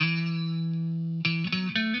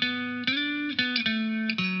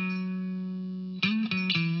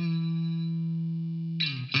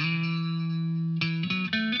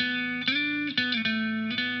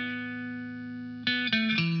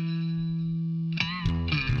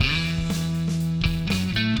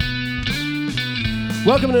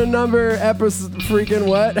Welcome to number episode freaking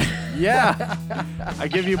what? Yeah. I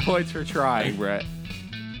give you points for trying, Brett.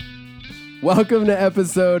 Welcome to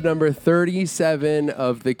episode number 37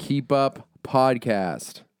 of the Keep Up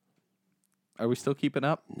podcast. Are we still keeping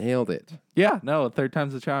up? Nailed it. Yeah, no, third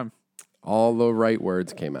time's the charm. All the right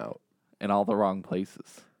words came out. In all the wrong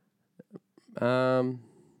places. No,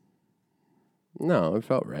 it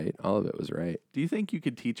felt right. All of it was right. Do you think you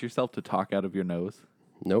could teach yourself to talk out of your nose?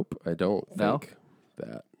 Nope, I don't No? think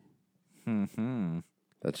that. Mm-hmm.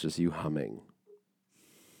 That's just you humming.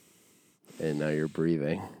 And now you're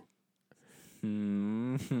breathing.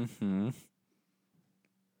 Mm-hmm.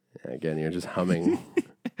 Again, you're just humming.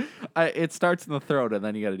 It starts in the throat, and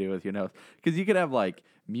then you got to do it with your nose. Because you could have, like,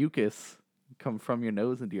 mucus come from your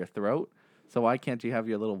nose into your throat. So why can't you have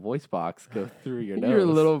your little voice box go through your nose? Your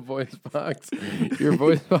little voice box. Your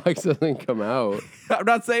voice box doesn't come out. I'm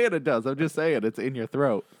not saying it does. I'm just saying it's in your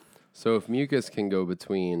throat. So if mucus can go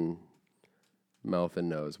between mouth and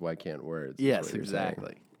nose, why can't words? is Yes, what you're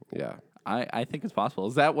exactly. saying. Yeah. I think it's possible.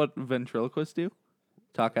 Is that what ventriloquists do?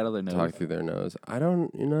 Talk out of their nose? Talk through their nose. I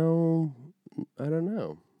don't know.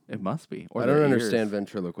 It must be. Or I don't their understand ears.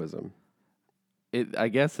 ventriloquism. I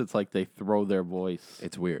guess it's like they throw their voice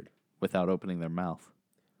It's weird. without opening their mouth.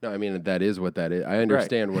 No, I mean, that is what that is. I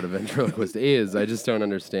understand what a ventriloquist is. I just don't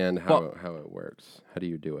understand how it works. How do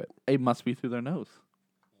you do it? It must be through their nose.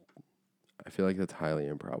 I feel like that's highly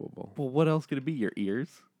improbable. Well, what else could it be? Your ears?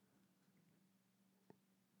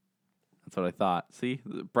 That's what I thought. See?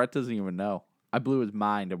 Brett doesn't even know. I blew his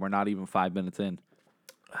mind, and we're not even 5 minutes in.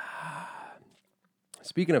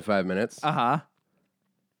 Speaking of 5 minutes, Uh-huh.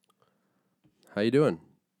 how you doing?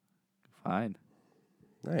 Fine.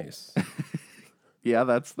 Nice. Yeah,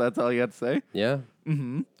 that's all you got to say? Yeah,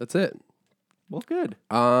 Mm-hmm. that's it. Well, good.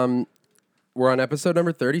 We're on episode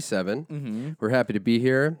number 37. Mm-hmm. We're happy to be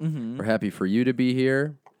here. Mm-hmm. We're happy for you to be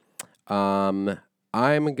here. I'm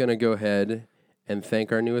going to go ahead and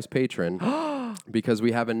thank our newest patron because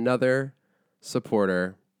we have another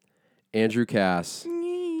supporter, Andrew Cass,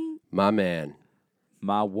 my man.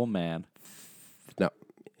 My woman. No,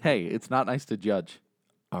 Hey, it's not nice to judge.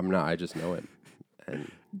 I'm not. I just know it.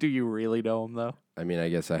 And Do you really know him, though? I mean, I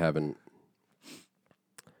guess I haven't.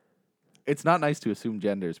 It's not nice to assume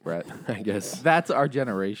genders, Brett. I guess. That's our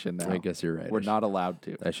generation now. I guess you're right. We're not allowed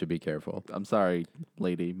to. I should be careful. I'm sorry,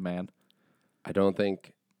 lady, man. I don't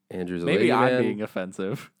think Andrew's a Maybe lady I'm man. being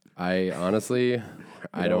offensive. I honestly,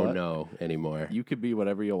 I know don't what? know anymore. You could be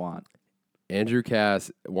whatever you want. Andrew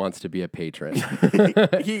Cass wants to be a patron.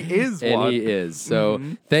 He is And one. he is. So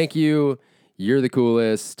Mhm. thank you. You're the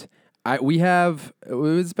coolest.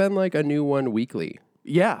 It's been like a new one weekly,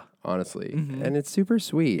 Yeah, honestly. Mhm. And it's super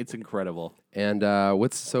sweet. it's incredible. And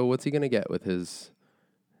what's he gonna get with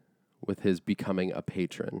his becoming a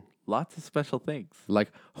patron? Lots of special things.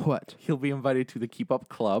 Like what? He'll be invited to the Keep Up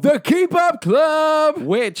Club, The Keep Up Club!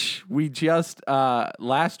 which we just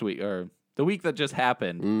last week or the week that just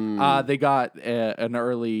happened. They got an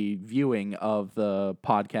early viewing of the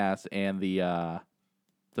podcast and the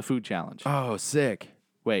food challenge. Oh, sick.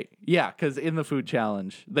 Wait, yeah, because in the food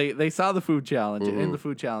challenge, they saw the food challenge, and in the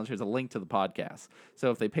food challenge, there's a link to the podcast.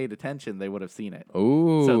 So if they paid attention, they would have seen it.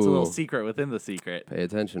 Ooh. So it's a little secret within the secret. Pay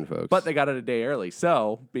attention, folks. But they got it a day early.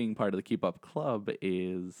 So being part of the Keep Up Club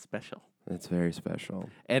is special. That's very special.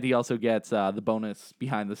 And he also gets the bonus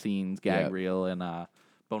behind the scenes gag Yep. reel and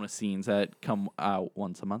bonus scenes that come out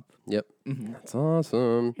once a month. Yep. That's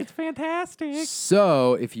awesome. It's fantastic.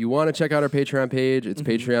 So, if you want to check out our Patreon page, it's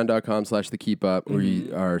patreon.com/thekeepup. We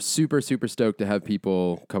are super, super stoked to have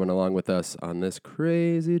people coming along with us on this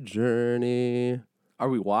crazy journey. Are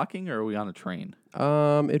we walking or are we on a train?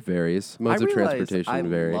 It varies. Modes I of realize transportation I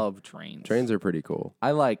vary. love trains. Trains are pretty cool.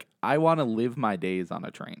 I want to live my days on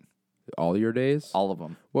a train. All your days? All of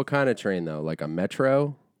them. What kind of train, though? Like a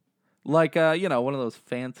metro? Like, one of those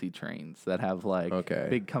fancy trains that have, like, Okay.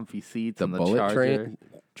 big comfy seats The and the bullet charger.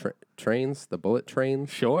 trains? The bullet trains?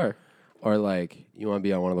 Sure. Or like, you want to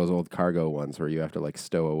be on one of those old cargo ones where you have to like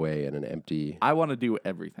stow away in an empty... I want to do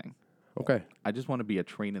everything. Okay. I just want to be a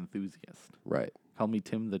train enthusiast. Right. Call me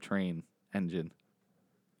Tim the Train Engine.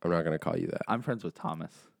 I'm not going to call you that. I'm friends with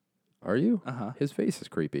Thomas. Are you? Uh-huh. His face is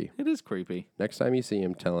creepy. It is creepy. Next time you see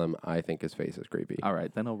him, tell him I think his face is creepy. All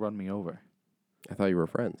right, then he'll run me over. I thought you were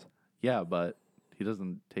friends. Yeah, but he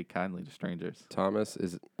doesn't take kindly to strangers. Thomas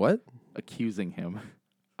is what? Accusing him.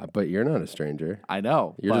 But you're not a stranger. I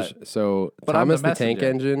know. You're but just so but I'm Thomas the the Tank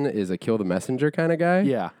messenger. Engine is a kill the messenger kind of guy.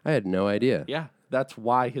 Yeah. I had no idea. Yeah, that's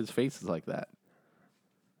why his face is like that.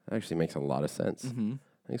 That actually makes a lot of sense. Mm-hmm.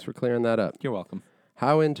 Thanks for clearing that up. You're welcome.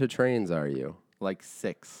 How into trains are you? Like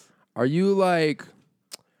 6. Are you like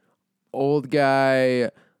old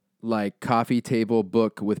guy, like coffee table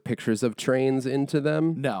book with pictures of trains into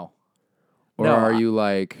them? No. Or No, are you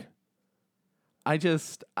like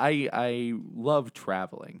I love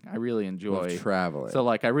traveling. I really enjoy traveling? So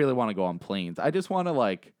like I really want to go on planes. I just want to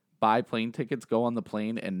like buy plane tickets, go on the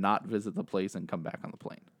plane, and not visit the place and come back on the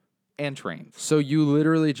plane. And trains. So you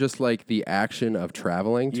literally just like the action of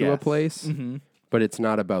traveling to a place, but it's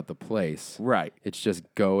not about the place. Right. It's just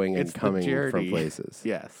going and It's the coming from journey. places.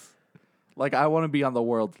 Yes. Like I want to be on the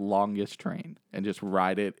world's longest train and just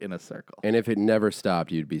ride it in a circle. And if it never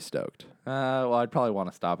stopped, you'd be stoked. Well, I'd probably want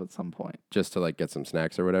to stop at some point. Just to like get some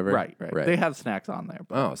snacks or whatever? Right. They have snacks on there.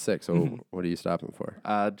 But, Oh, sick. So what are you stopping for?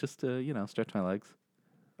 just to, stretch my legs.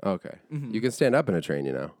 Okay. You can stand up in a train,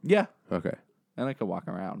 you know? Yeah. Okay. And I can walk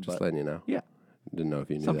around. Just but letting you know. yeah. Didn't know if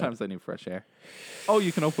you knew Sometimes I need fresh air. Oh,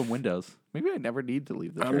 you can open windows. Maybe I never need to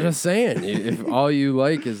leave the that. train. I'm just saying, if all you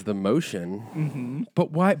like is the motion, but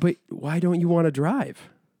why don't you want to drive?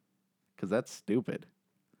 Because that's stupid.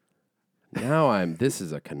 Now this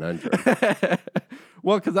is a conundrum.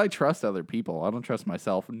 Well, because I trust other people. I don't trust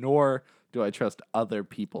myself, nor do I trust other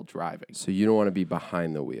people driving. So you don't want to be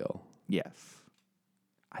behind the wheel. Yes.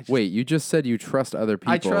 Wait, you just said you trust other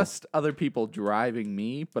people. I trust other people driving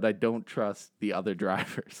me, but I don't trust the other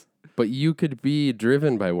drivers. But you could be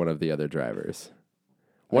driven by one of the other drivers.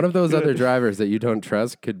 One of those other drivers that you don't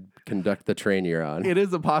trust could conduct the train you're on. It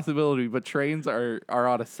is a possibility, but trains are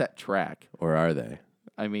on a set track. Or are they?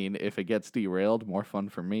 I mean, if it gets derailed, more fun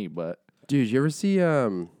for me, but... Dude, you ever see...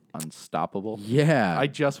 Unstoppable? Yeah. I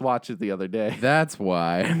just watched it the other day. That's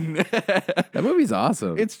why. That movie's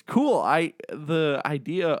awesome. It's cool. The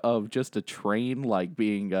idea of just a train like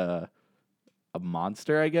being a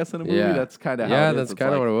monster, I guess, in a movie. Yeah. That's kind of how Yeah, it is. that's It's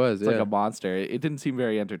kind of like- what it was. It's Yeah. like a monster. It didn't seem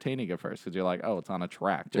very entertaining at first because you're like, oh, it's on a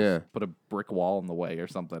track. Just put a brick wall in the way or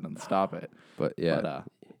something and stop it. But yeah. But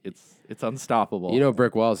it's unstoppable. You know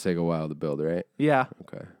brick walls take a while to build, right? Yeah.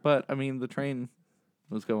 Okay. But I mean, the train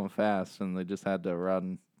was going fast, and they just had to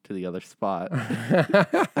run to the other spot.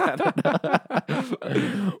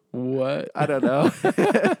 What? I don't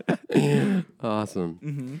know.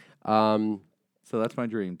 Awesome. So that's my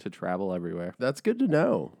dream, to travel everywhere. That's good to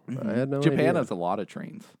know. I had no Japan idea. has a lot of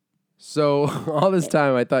trains. So all this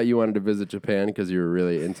time, I thought you wanted to visit Japan because you were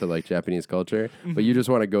really into like Japanese culture, but you just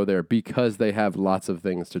want to go there because they have lots of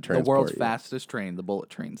things to transport. The world's you. fastest train, the bullet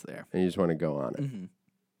train's there. And you just want to go on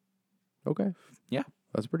it. Okay. Yeah.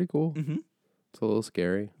 That's pretty cool. It's a little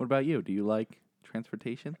scary. What about you? Do you like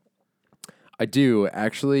transportation? I do.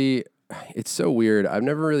 Actually, it's so weird. I've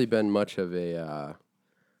never really been much of a,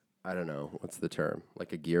 I don't know, what's the term?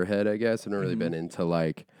 Like a gearhead, I guess. I've never really been into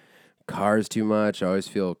like cars too much. I always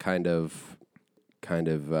feel kind of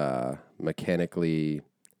mechanically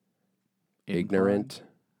ignorant.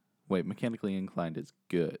 Wait, mechanically inclined is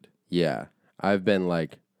good. Yeah. I've been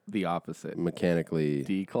like The opposite. mechanically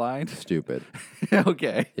Declined? stupid.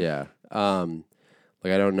 Okay. Yeah.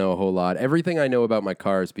 Like I don't know a whole lot. Everything I know about my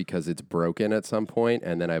car is because it's broken at some point,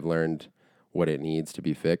 and then I've learned what it needs to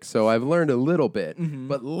be fixed. So I've learned a little bit.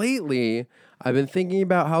 But lately, I've been thinking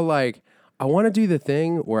about how like I want to do the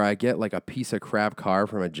thing where I get like a piece of crap car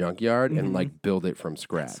from a junkyard and like build it from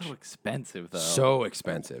scratch. So expensive, though. So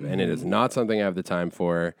expensive, and it is not something I have the time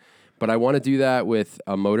for. But I want to do that with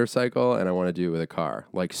a motorcycle, and I want to do it with a car,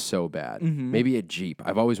 like so bad. Maybe a Jeep.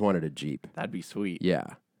 I've always wanted a Jeep. That'd be sweet.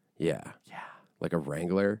 Yeah. Like a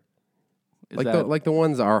Wrangler. Is Like that, the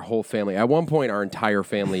ones our whole family. At one point, our entire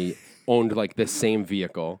family owned like the same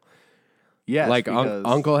vehicle. yes, Like because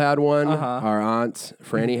Uncle had one, our aunt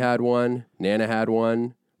Franny had one, Nana had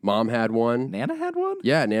one, Mom had one. Nana had one?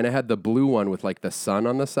 Yeah, Nana had the blue one with like the sun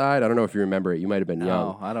on the side. I don't know if you remember it. You might have been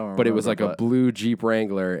young. I don't remember. But it was like a blue Jeep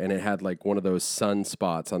Wrangler, and it had like one of those sun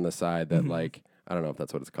spots on the side that like, I don't know if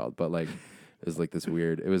that's what it's called, but like it was like this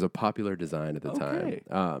weird, it was a popular design at the Okay.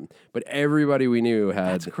 time. But everybody we knew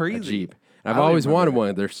had That's crazy. a Jeep. And I've I always remember. wanted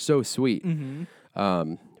one. They're so sweet.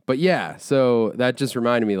 But yeah, so that just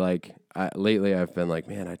reminded me like, lately I've been like,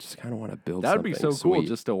 man, I just kind of want to build That would be something so cool sweet.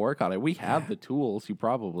 just to work on it. We have the tools. You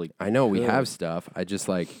probably I know we could. have stuff. I just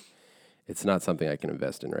like, it's not something I can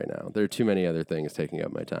invest in right now. There are too many other things taking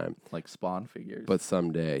up my time. like Spawn figures. But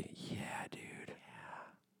someday, yeah, dude.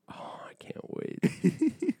 Yeah. Oh, I can't wait.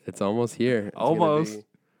 It's almost here. It's gonna Almost. be-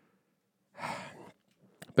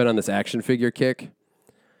 Been on this action figure kick,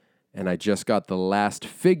 and I just got the last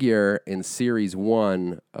figure in Series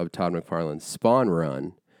 1 of Todd McFarlane's Spawn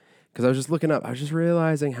Run. Because I was just looking up, I was just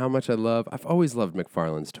realizing how much I've always loved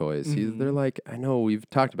McFarlane's toys. They're like, I know we've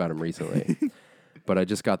talked about them recently, but I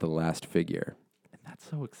just got the last figure. And that's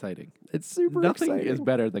so exciting. It's super Nothing exciting. is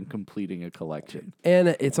better than completing a collection.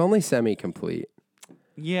 And it's only semi-complete.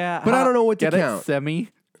 Yeah. But I don't know what to get count. It semi.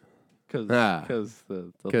 Because Ah.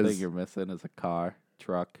 the thing you're missing is a car,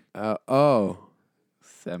 truck, Oh.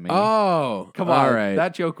 semi. Oh. Come All on. right.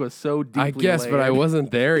 That joke was so deeply I guess, but I layered.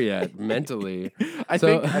 wasn't there yet mentally. I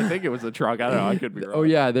think it was a truck. I don't know. I could be wrong. Oh,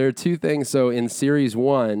 yeah. There are two things. So in Series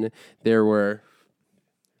 1, there were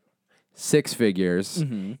 6 figures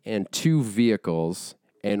and 2 vehicles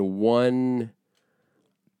and 1,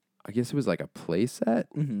 I guess it was like a play set,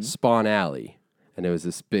 Spawn Alley. And it was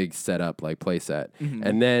this big setup, like play set.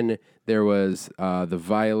 And then there was the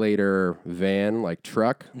Violator van, like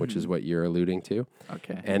truck, which is what you're alluding to.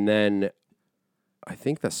 Okay. And then I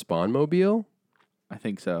think the Spawn Mobile. I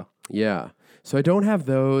think so. Yeah. So I don't have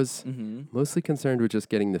those. Mostly concerned with just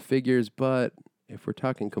getting the figures, but if we're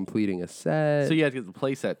talking completing a set. So you have to get the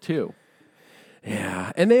play set too.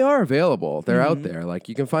 Yeah. And they are available. They're out there. Like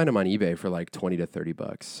you can find them on eBay for like $20 to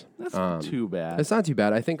 $30. That's not too bad. It's not too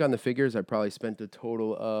bad. I think on the figures, I probably spent a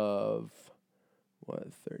total of,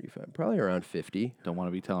 35? Probably around 50 Don't want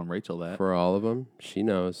to be telling Rachel that. for all of them. She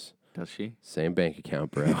knows. Does she? Same bank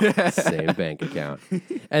account, bro. Same bank account.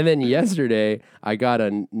 And then yesterday, I got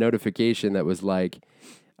a notification that was like,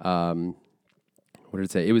 what did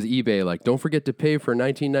it say? It was eBay, like, don't forget to pay for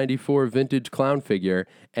 1994 vintage clown figure.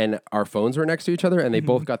 And our phones were next to each other, and they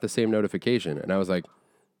both got the same notification. And I was like,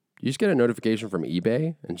 you just get a notification from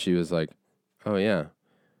eBay? And she was like, oh, yeah.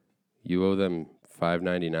 You owe them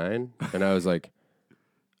 $5.99? And I was like,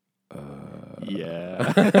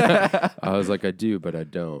 Yeah. I was like, I do, but I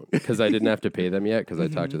don't. Because I didn't have to pay them yet because I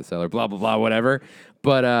talked to the seller, blah, blah, blah, whatever.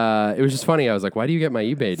 But it was just funny. I was like, why do you get my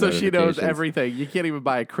eBay So she knows notifications? everything. You can't even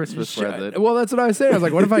buy a Christmas present. Well, that's what I was saying. I was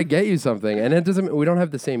like, what if I get you something? And it doesn't, we don't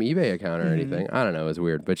have the same eBay account or anything. I don't know. It was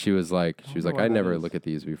weird. But she was like, I never look at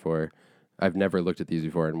these before. I've never looked at these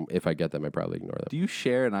before. And if I get them, I probably ignore them. Do you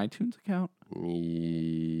share an iTunes account?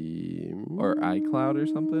 Or iCloud or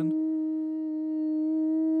something?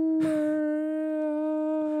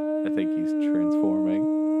 I think he's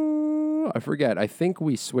transforming. I forget. I think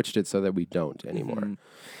we switched it so that we don't anymore.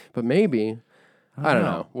 But maybe. I don't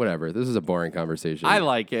know. Whatever. This is a boring conversation. I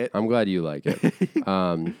like it. I'm glad you like it.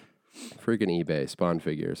 Freaking eBay, Spawn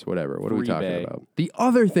figures, whatever. What are we talking about? The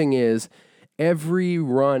other thing is every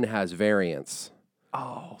run has variants.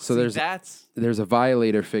 Oh, so there's a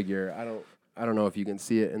Violator figure. I don't know if you can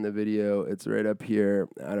see it in the video. It's right up here.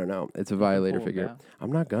 I don't know. It's a Violator figure. Down.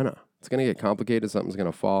 I'm not gonna. It's gonna get complicated. Something's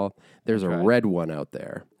gonna fall. There's a red one out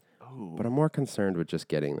there. But I'm more concerned with just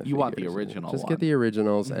getting the figures. You want the original Just one. get the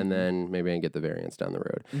originals, and then maybe I can get the variants down the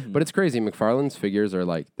road. But it's crazy. McFarlane's figures are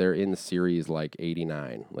like, they're in series like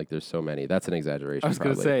 89. Like, there's so many. That's an exaggeration, I was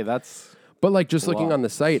going to say, that's... But like, just looking on the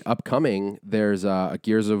site, upcoming, there's a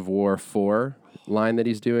Gears of War 4 line that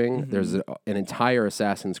he's doing. There's an entire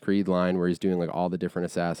Assassin's Creed line where he's doing like all the different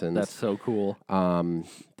assassins. That's so cool.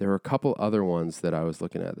 There were a couple other ones that I was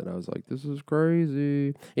looking at that I was like, this is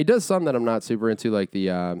crazy. He does some that I'm not super into, like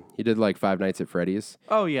the he did like Five Nights at Freddy's.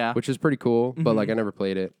 Oh yeah, which is pretty cool. But like, I never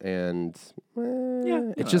played it, and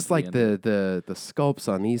it's just like the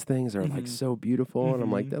sculpts on these things are like so beautiful, and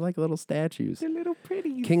I'm like, they're like little statues. They're little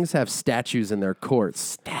pretty. Kings have statues in their courts.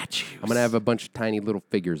 Statues. I'm gonna have a bunch of tiny little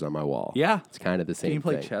figures on my wall. Yeah, it's kind of the same. Can you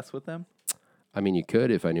play thing. chess with them? I mean, you could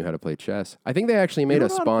if I knew how to play chess. I think they actually made a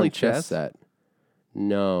Spawn chess set.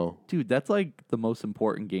 No. Dude, that's like the most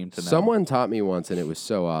important game to know. Someone taught me once, and it was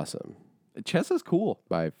so awesome. Chess is cool.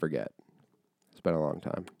 But I forget. It's been a long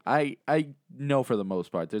time. I know for the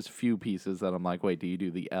most part. There's a few pieces that I'm like, wait, do you do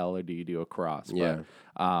the L or do you do a cross? Yeah.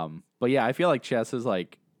 But yeah, I feel like chess is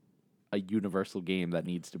like a universal game that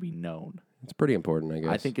needs to be known. It's pretty important, I guess.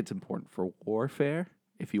 I think it's important for warfare.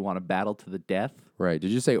 If you want to battle to the death. Right.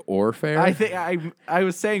 Did you say Orfare? I think I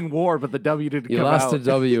was saying war, but the W didn't come out. You lost a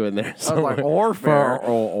W in there. I was like, Orfare.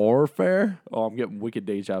 Orfare? Oh, I'm getting wicked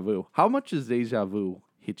deja vu. How much does deja vu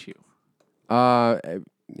hit you?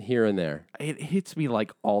 Here and there. It hits me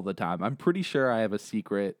like all the time. I'm pretty sure I have a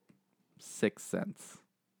secret sixth sense.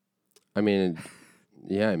 I mean,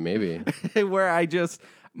 yeah, maybe. Where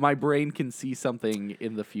my brain can see something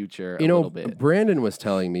in the future a little bit. Brandon was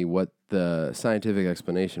telling me what the scientific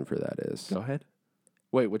explanation for that is. Go ahead.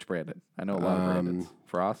 Wait, which Brandon? I know a lot of Brandons.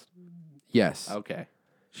 Frost? Yes. Okay.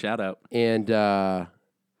 Shout out. And I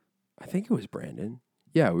think it was Brandon.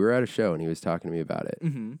 Yeah, we were at a show and he was talking to me about it.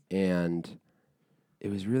 And it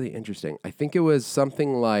was really interesting. I think it was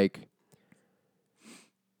something like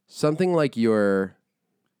you're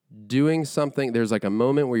doing something. There's like a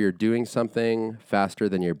moment where you're doing something faster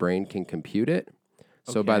than your brain can compute it.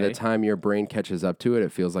 So by the time your brain catches up to it,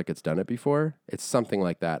 it feels like it's done it before. It's something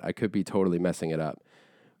like that. I could be totally messing it up.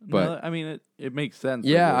 But no, I mean, it makes sense.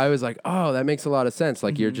 yeah, I was like, oh, that makes a lot of sense.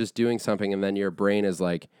 Like you're just doing something, and then your brain is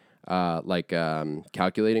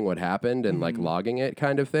calculating what happened and like logging it,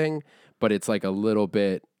 kind of thing. But it's like a little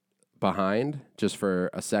bit behind just for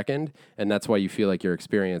a second, and that's why you feel like you're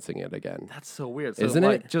experiencing it again. That's so weird. So Isn't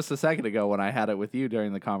like it? just a second ago when I had it with you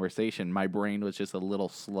during the conversation, my brain was just a little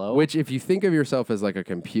slow. Which, if you think of yourself as like a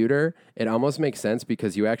computer, it almost makes sense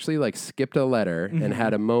because you actually like skipped a letter and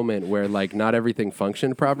had a moment where like not everything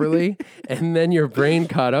functioned properly, and then your brain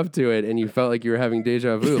caught up to it, and you felt like you were having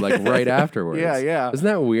deja vu like right afterwards. Yeah. Isn't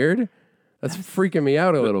that weird? That's freaking me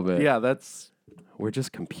out a little bit. Yeah, that's We're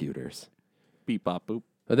just computers. beep bop boop.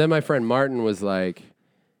 But then my friend Martin was like,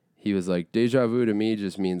 deja vu to me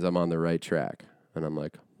just means I'm on the right track. And I'm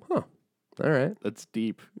like, huh, all right. That's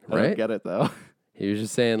deep. I Right? don't get it though. He was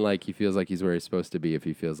just saying like he feels like he's where he's supposed to be if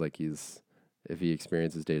he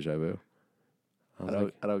experiences deja vu. I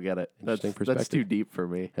don't get it. That's interesting perspective. too deep for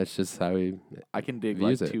me. That's just how he I can dig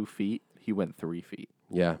views like it. 2 feet. He went 3 feet.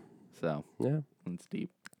 Yeah. So Yeah. it's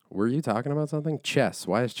deep. Were you talking about something? Chess.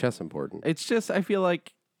 Why is chess important? It's just I feel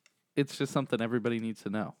like it's just something everybody needs to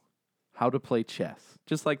know. How to play chess.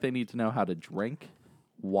 Just like they need to know how to drink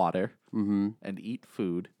water and eat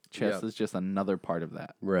food. Chess Yep. is just another part of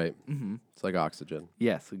that. Right. It's like oxygen.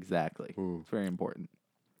 Yes, exactly. It's very important.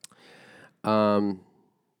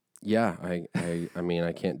 Yeah, I mean,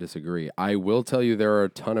 I can't disagree. I will tell you there are a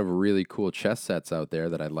ton of really cool chess sets out there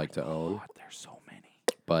that I'd like to own, God, there's so many.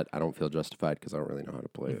 but I don't feel justified because I don't really know how to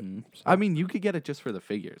play it. So. I mean, you could get it just for the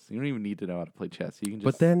figures. You don't even need to know how to play chess. You can just.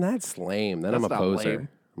 But then that's lame. Then I'm a That's not poser. lame.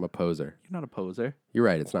 I'm a poser. You're not a poser, You're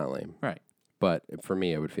right. It's not lame. right? But for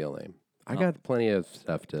me, it would feel lame. I got plenty of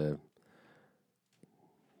stuff to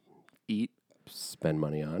Eat. spend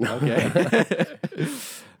money on. Okay.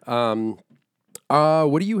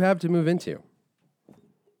 What do you have to move into?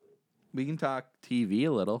 We can talk TV a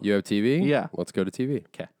little. You have TV? Yeah. Let's go to TV.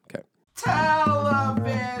 Okay. Okay.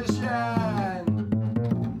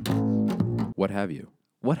 Television! What have you?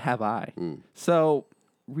 What have I? So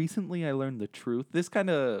recently I learned the truth. This kind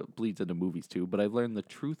of bleeds into movies too, but I've learned the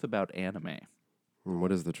truth about anime,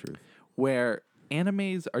 What is the truth? where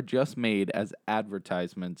animes are just made as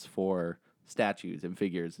advertisements for statues and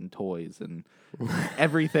figures and toys and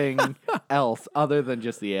everything else other than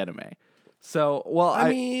just the anime. So, well, I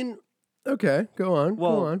mean, okay, go on.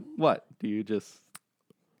 Go on. What? Do you just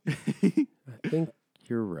I think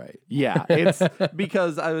you're right. Yeah, it's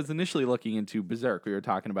because I was initially looking into Berserk. We were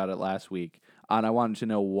talking about it last week, and I wanted to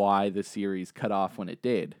know why the series cut off when it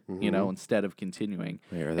did, instead of continuing.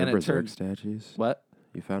 Wait, are And there it Berserk turned- statues? What?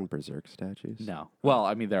 You found Berserk statues? No. Well,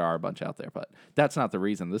 I mean, there are a bunch out there, but that's not the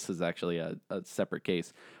reason. This is actually a separate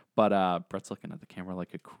case. But Brett's looking at the camera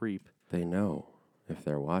like a creep. They know if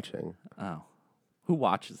they're watching. Oh. Who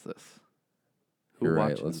watches this? Who You're right.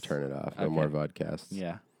 watches? Let's turn it off. No Okay. more vodcasts.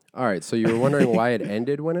 Yeah. All right. So you were wondering why it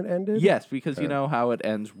ended when it ended? Yes, because you know how it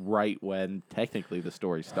ends right when technically the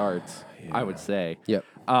story starts, I would say. Yep.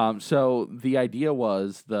 So the idea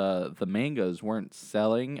was the mangas weren't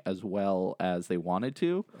selling as well as they wanted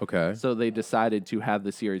to. Okay. So they decided to have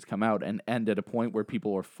the series come out and end at a point where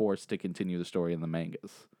people were forced to continue the story in the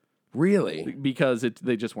mangas. Really? Because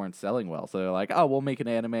they just weren't selling well. So they're like, oh, we'll make an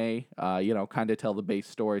anime, kind of tell the base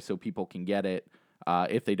story so people can get it.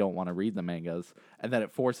 If they don't want to read the mangas, and then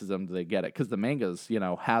it forces them to get it because the mangas,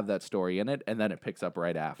 have that story in it, and then it picks up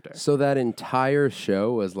right after. So that entire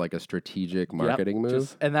show was like a strategic marketing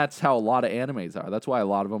move? And that's how a lot of animes are. That's why a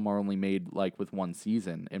lot of them are only made like with one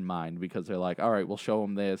season in mind because they're like, all right, we'll show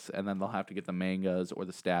them this, and then they'll have to get the mangas or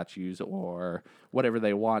the statues or whatever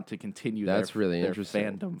they want to continue That's really their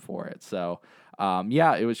interesting. fandom for it. So,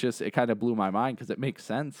 it kind of blew my mind because it makes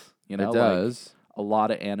sense. It does. A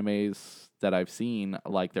lot of animes that I've seen,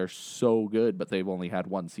 like they're so good, but they've only had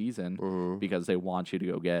one season because they want you to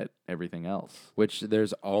go get everything else. Which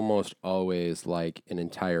there's almost always like an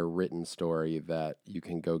entire written story that you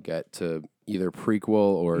can go get to either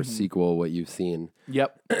prequel or sequel what you've seen.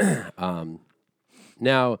 Yep.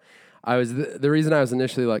 Now, I was the reason I was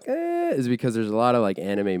initially like, is because there's a lot of like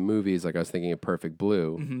anime movies. Like I was thinking of Perfect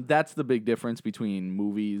Blue. That's the big difference between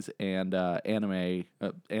movies and anime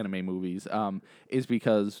movies. Is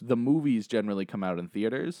because the movies generally come out in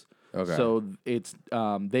theaters. Okay. So it's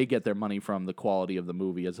they get their money from the quality of the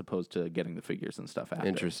movie as opposed to getting the figures and stuff after.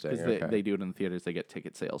 Interesting, 'Cause okay. they do it in the theaters. They get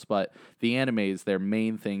ticket sales. But the animes, their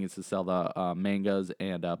main thing is to sell the mangas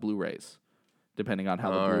and Blu-rays. Depending on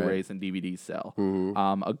how the Blu-rays and DVDs sell,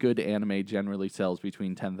 a good anime generally sells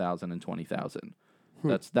between 10,000 and 20,000.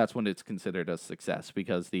 That's when it's considered a success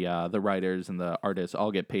because the writers and the artists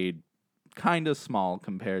all get paid kind of small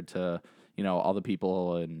compared to all the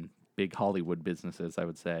people and big Hollywood businesses, I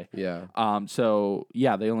would say. Yeah. So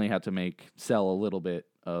yeah, they only had to sell a little bit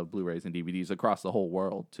of Blu-rays and DVDs across the whole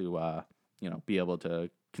world to be able to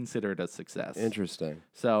consider it a success. Interesting.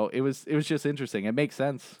 So it was just interesting. It makes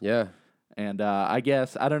sense. Yeah. And I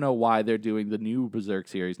guess I don't know why they're doing the new Berserk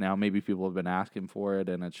series now. Maybe people have been asking for it,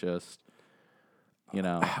 and it's just,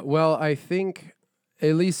 Well, I think,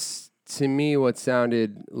 at least to me, it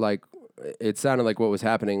sounded like what was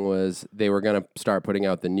happening was they were going to start putting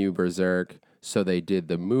out the new Berserk, so they did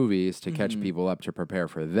the movies to catch people up to prepare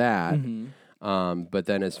for that. But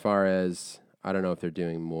then as far as, I don't know if they're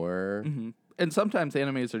doing more. And sometimes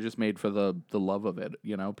animes are just made for the love of it.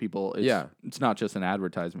 People. It's not just an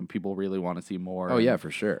advertisement. People really want to see more. Oh, yeah,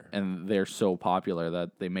 for sure. And they're so popular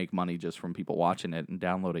that they make money just from people watching it and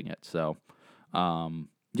downloading it. So,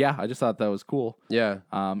 yeah, I just thought that was cool. Yeah.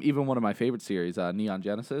 Even one of my favorite series, Neon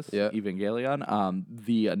Genesis, Evangelion,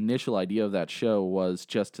 the initial idea of that show was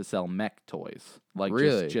just to sell mech toys. Like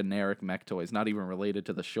Really? just generic mech toys, not even related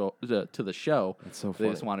to the show. That's so funny. They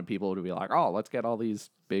just wanted people to be like, oh, let's get all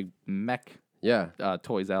these big mech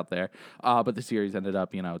toys out there. But the series ended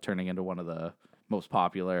up, turning into one of the most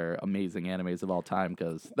popular, amazing animes of all time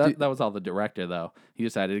because that was all the director, though. He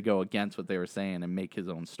decided to go against what they were saying and make his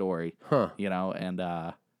own story. And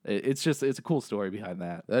it's a cool story behind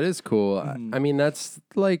that. That is cool. I mean, that's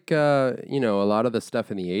like, a lot of the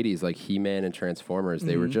stuff in the 80s, like He-Man and Transformers,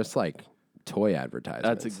 they were just like toy advertisements.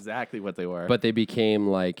 That's exactly what they were. But they became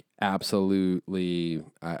like absolutely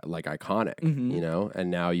like iconic,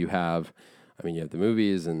 and now you have the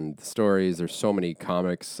movies and the stories. There's so many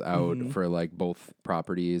comics out for like both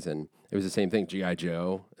properties, and it was the same thing. G.I.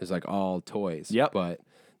 Joe is like all toys. Yep. But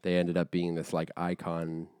they ended up being this like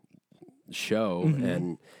icon show,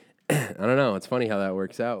 and I don't know. It's funny how that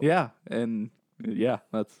works out. Yeah, and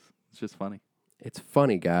it's just funny. It's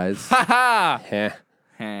funny, guys. Ha ha!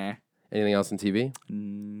 Heh. Anything else on TV?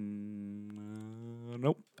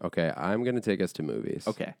 Nope. Okay, I'm gonna take us to movies.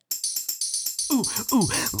 Okay. Ooh,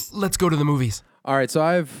 let's go to the movies. All right, so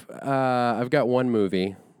I've got one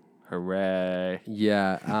movie. Hooray.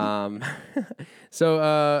 Yeah. So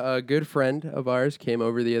a good friend of ours came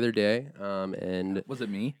over the other day, and Was it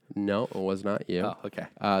me? no, it was not you. Oh, okay.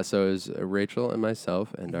 So it was Rachel and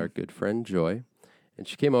myself and our good friend Joy, and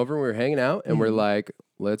she came over and we were hanging out, and we're like,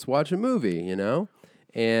 let's watch a movie,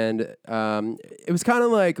 And it was kind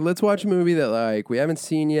of like, let's watch a movie that like we haven't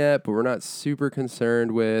seen yet, but we're not super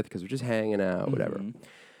concerned with because we're just hanging out, whatever.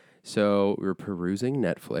 So we were perusing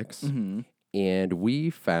Netflix, and we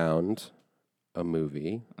found a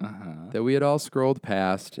movie that we had all scrolled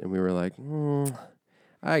past, and we were like,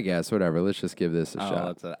 I guess, whatever. Let's just give this a shot.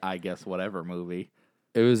 That's a I guess whatever movie.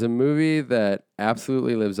 It was a movie that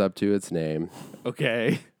absolutely lives up to its name.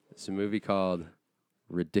 Okay. It's a movie called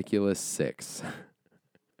Ridiculous 6.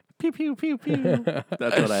 Pew, pew, pew, pew.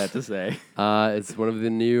 That's what I had to say. It's one of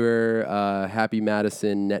the newer Happy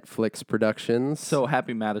Madison Netflix productions. So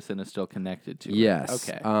Happy Madison is still connected to Yes.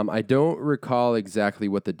 it. Okay. I don't recall exactly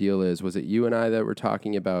what the deal is. Was it you and I that were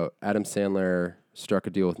talking about Adam Sandler struck a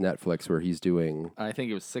deal with Netflix where he's doing... I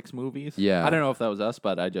think it was 6 movies. Yeah. I don't know if that was us,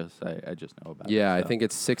 but I just know about it. Yeah, so. I think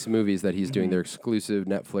it's 6 movies that he's doing their exclusive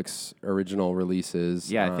Netflix original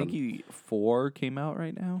releases. Yeah, I think 4 came out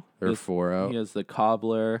right now. Or 4 out. He has The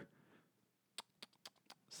Cobbler,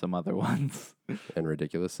 some other ones. And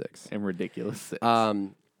Ridiculous 6. And Ridiculous 6.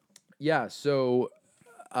 Yeah, so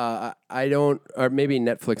I don't, or maybe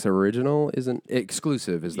Netflix original isn't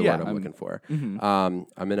exclusive is the word I'm looking for. I'm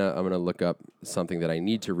gonna look up something that I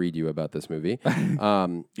need to read you about this movie.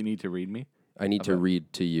 You need to read me? I need to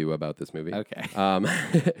read to you about this movie. Okay.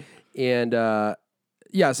 And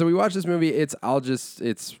yeah, so we watched this movie. It's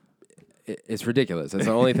ridiculous. It's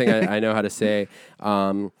the only thing I know how to say.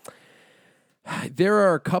 There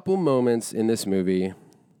are a couple moments in this movie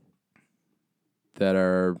that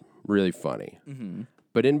are really funny.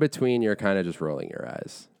 But in between, you're kind of just rolling your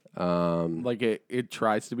eyes. Like it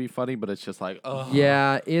tries to be funny, but it's just like, oh.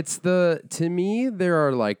 Yeah, to me, there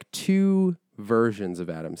are like 2 versions of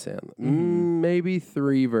Adam Sandler. Maybe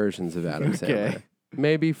 3 versions of Adam Sandler.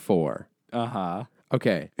 Maybe 4.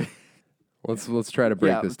 Okay. Let's try to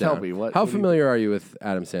break this down. Tell me, how familiar are you with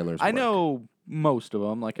Adam Sandler's work? I know most of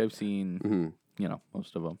them. Like I've seen,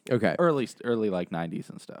 most of them. Okay. Early like 90s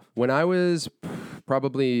and stuff. When I was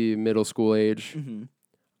probably middle school age,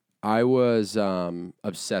 I was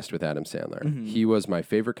obsessed with Adam Sandler. He was my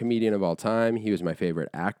favorite comedian of all time. He was my favorite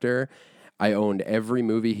actor. I owned every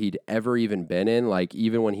movie he'd ever even been in, like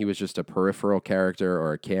even when he was just a peripheral character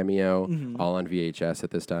or a cameo, all on VHS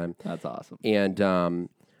at this time. That's awesome. And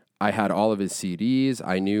I had all of his CDs.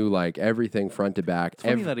 I knew like everything front to back. It's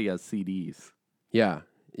funny that he has CDs. Yeah.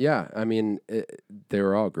 Yeah, I mean, they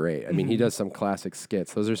were all great. I mean, he does some classic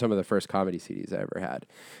skits. Those are some of the first comedy CDs I ever had.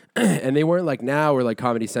 And they weren't like now where like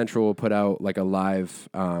Comedy Central will put out like a live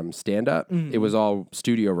stand-up. It was all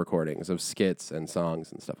studio recordings of skits and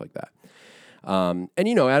songs and stuff like that. And,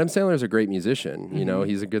 you know, Adam Sandler's a great musician. You know,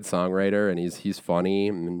 he's a good songwriter and he's funny.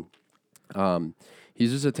 And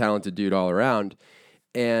he's just a talented dude all around.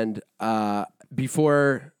 And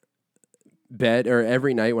before bed or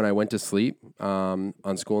every night when I went to sleep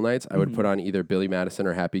on school nights, I would put on either Billy Madison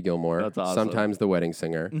or Happy Gilmore. That's awesome. Sometimes The Wedding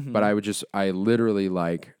Singer. But I literally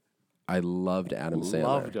I loved Adam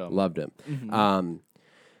Sandler. Loved him.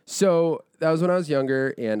 So that was when I was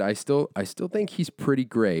younger, and I still think he's pretty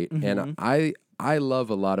great, and I love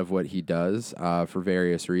a lot of what he does for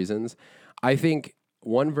various reasons. I think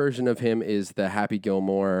one version of him is the Happy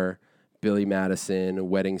Gilmore, Billy Madison,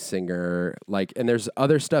 Wedding Singer, like, and there's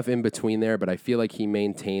other stuff in between there, but I feel like he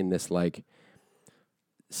maintained this like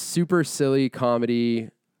super silly comedy,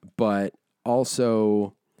 but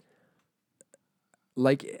also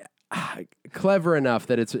like clever enough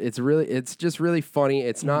that it's just really funny.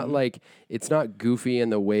 It's not like it's not goofy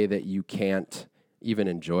in the way that you can't even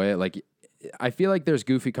enjoy it. Like I feel like there's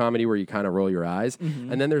goofy comedy where you kind of roll your eyes,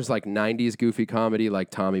 and then there's like 90s goofy comedy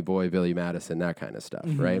like Tommy Boy, Billy Madison, that kind of stuff,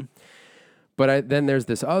 right? But then there's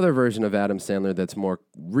this other version of Adam Sandler that's more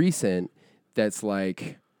recent that's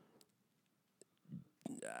like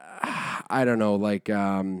I don't know, like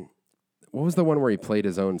what was the one where he played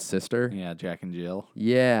his own sister? Yeah, Jack and Jill.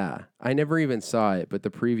 Yeah. I never even saw it, but the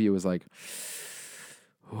preview was like,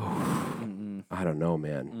 I don't know,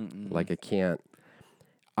 man. Like, I can't.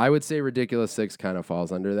 I would say Ridiculous Six kind of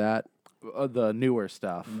falls under that. The newer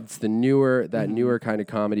stuff. It's the newer kind of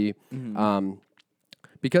comedy.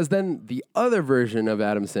 Because then the other version of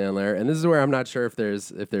Adam Sandler, and this is where I'm not sure if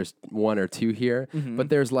there's one or two here, but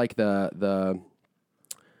there's like the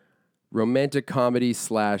romantic comedy /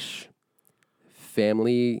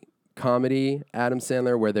 family comedy Adam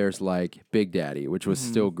Sandler, where there's like Big Daddy, which was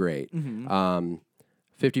still great.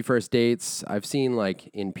 50 First Dates, I've seen like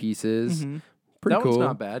in pieces. Pretty that cool. one's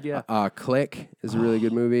not bad, yeah. Click is a really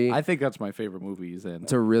good movie. I think that's my favorite movies, and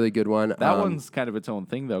It's a really good one. that one's kind of its own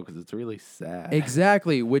thing though, because it's really sad.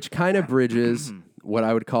 Exactly, which kind of bridges what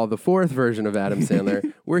I would call the fourth version of Adam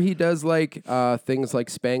Sandler, where he does like things like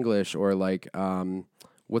Spanglish or like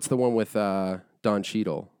what's the one with Don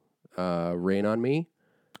Cheadle? Rain on Me.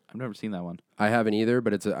 I've never seen that one. I haven't either,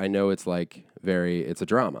 but I know it's like it's a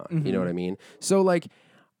drama. You know what I mean? So like,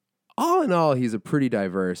 all in all, he's a pretty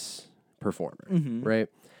diverse performer, right?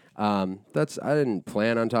 I didn't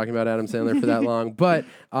plan on talking about Adam Sandler for that long, but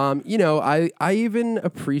you know, I even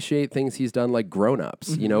appreciate things he's done like Grown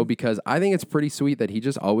Ups, you know, because I think it's pretty sweet that he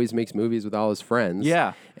just always makes movies with all his friends.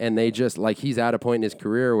 Yeah. And they just like, he's at a point in his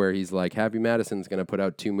career where he's like, Happy Madison's going to put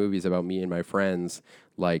out 2 movies about me and my friends,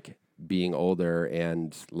 like being older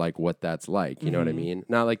and like what that's like, you know what I mean?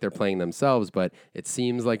 Not like they're playing themselves, but it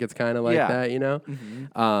seems like it's kind of like that, you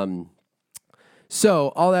know? So,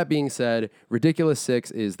 all that being said, Ridiculous Six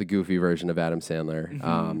is the goofy version of Adam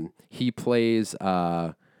Sandler. He plays,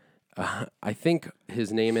 I think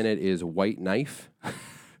his name in it is White Knife,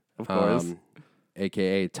 Of course.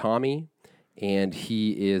 a.k.a. Tommy. And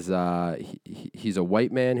he is he's a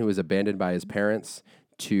white man who is abandoned by his parents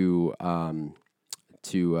to a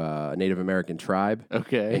Native American tribe.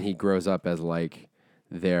 Okay. And he grows up as like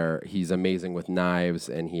he's amazing with knives,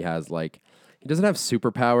 and he has like, he doesn't have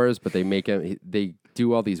superpowers, but they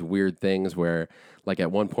do all these weird things where like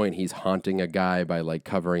at one point he's haunting a guy by like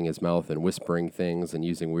covering his mouth and whispering things and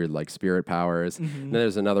using weird like spirit powers. And then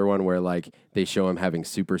there's another one where like they show him having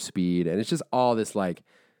super speed, and it's just all this like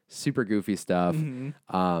super goofy stuff.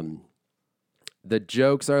 The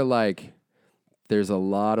jokes are like, there's a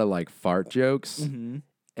lot of like fart jokes, and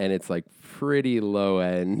it's like pretty low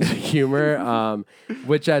end humor,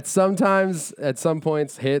 which at some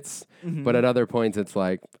points hits, but at other points it's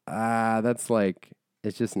like, that's like,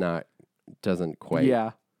 it's just doesn't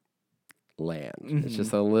quite land. It's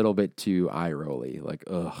just a little bit too eye rolly. Like,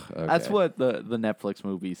 ugh. Okay. That's what the Netflix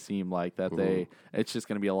movies seem like, that it's just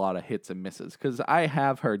going to be a lot of hits and misses. Because I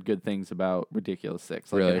have heard good things about Ridiculous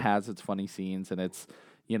Six. Like, Really? it has its funny scenes, and it's,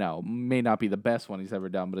 you know, may not be the best one he's ever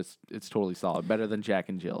done, but it's totally solid. Better than Jack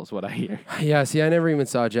and Jill is what I hear. Yeah, see, I never even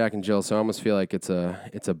saw Jack and Jill, so I almost feel like it's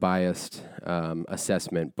a biased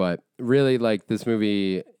assessment. But really, like, this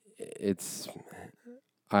movie,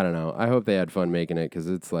 I don't know. I hope they had fun making it, because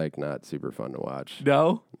it's like not super fun to watch.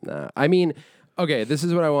 No? Nah. I mean, okay, this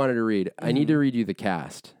is what I wanted to read. I need to read you the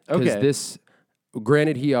cast. Okay.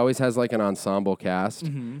 Granted, he always has like an ensemble cast.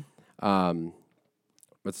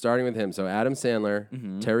 but starting with him. So Adam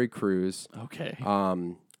Sandler, Terry Crews, Okay.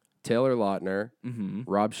 Taylor Lautner,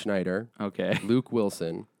 Rob Schneider, Okay. Luke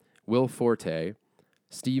Wilson, Will Forte,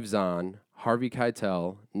 Steve Zahn, Harvey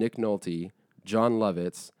Keitel, Nick Nolte, John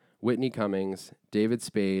Lovitz, Whitney Cummings, David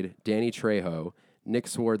Spade, Danny Trejo, Nick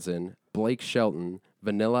Swardson, Blake Shelton,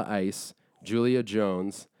 Vanilla Ice, Julia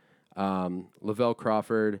Jones, Lavelle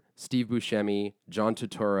Crawford, Steve Buscemi, John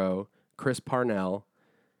Turturro, Chris Parnell,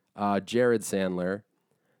 Jared Sandler,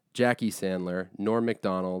 Jackie Sandler, Norm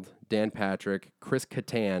Macdonald, Dan Patrick, Chris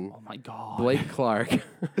Kattan, Oh my God. Blake Clark.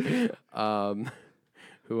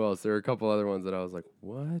 Who else? There were a couple other ones that I was like,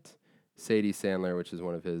 what? Sadie Sandler, which is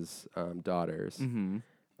one of his daughters.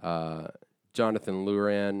 Jonathan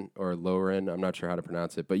Loren, I'm not sure how to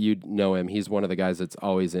pronounce it, but you know him. He's one of the guys that's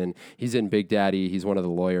always he's in Big Daddy. He's one of the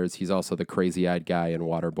lawyers. He's also the crazy-eyed guy in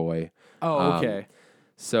Waterboy. Oh, okay.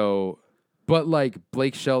 So, but like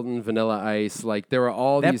Blake Shelton, Vanilla Ice, like there were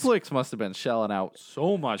all these. Netflix must have been shelling out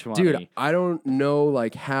so much money. Dude, I don't know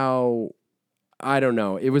like how. I don't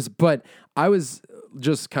know. It was, but I was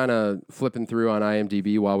just kind of flipping through on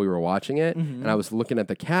IMDb while we were watching it, and I was looking at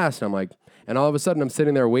the cast, and I'm like, and all of a sudden I'm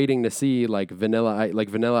sitting there waiting to see like Vanilla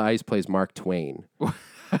Ice plays Mark Twain.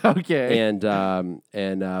 Okay.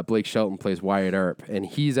 And Blake Shelton plays Wyatt Earp, and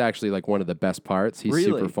he's actually like one of the best parts. He's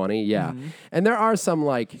Really? super funny, yeah. And there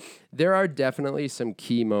are definitely some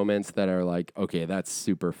key moments that are like, okay, that's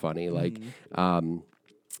super funny. Like,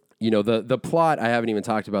 the plot. I haven't even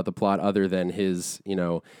talked about the plot other than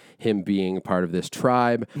him being part of this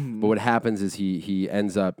tribe. But what happens is he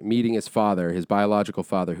ends up meeting his father, his biological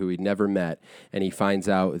father, who he'd never met, and he finds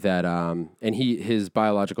out that his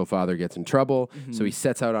biological father gets in trouble, so he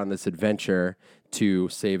sets out on this adventure to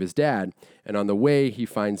save his dad. And on the way, he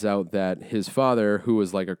finds out that his father, who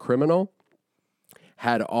was like a criminal,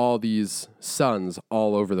 had all these sons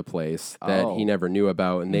all over the place that he never knew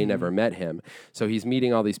about, and they never met him. So he's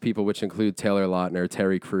meeting all these people, which include Taylor Lautner,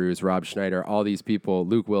 Terry Crews, Rob Schneider, all these people,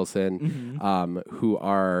 Luke Wilson, who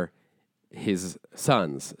are his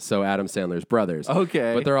sons, so Adam Sandler's brothers.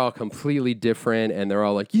 Okay. But they're all completely different, and they're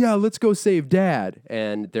all like, yeah, let's go save dad.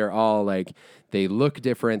 And they're all like, they look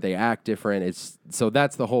different, they act different. So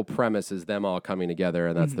that's the whole premise, is them all coming together,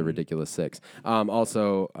 and that's the Ridiculous Six.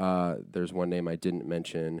 Also, there's one name I didn't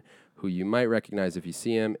mention who you might recognize if you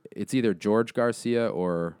see him. It's either George Garcia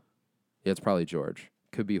or, it's probably George.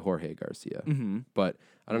 Could be Jorge Garcia. But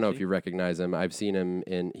I don't know if you recognize him. I've seen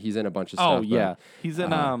him he's in a bunch of stuff. Oh, yeah. He's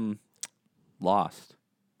in Lost.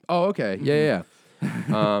 Oh, okay. Yeah.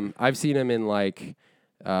 I've seen him in like,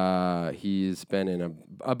 he's been in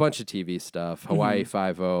a bunch of TV stuff, Hawaii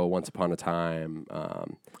Five-0, Once Upon a Time,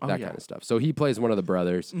 that kind of stuff. So he plays one of the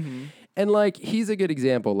brothers. And like, he's a good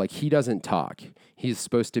example. Like, he doesn't talk. He's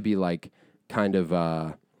supposed to be like kind of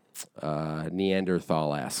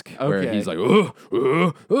Neanderthal-esque, where he's like,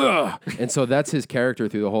 and so that's his character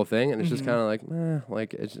through the whole thing. And it's just kind of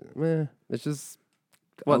like, it's just.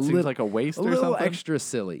 What, seems like a waste or something? A little extra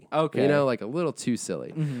silly. Okay. Like a little too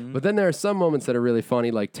silly. But then there are some moments that are really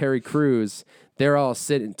funny, like Terry Crews, they're all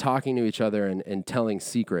sitting, talking to each other and telling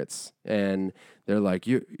secrets. And they're like,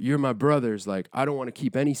 you're my brothers. Like, I don't want to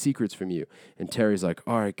keep any secrets from you. And Terry's like,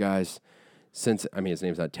 all right, guys, his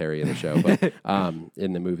name's not Terry in the show, but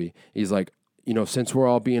in the movie, he's like, since we're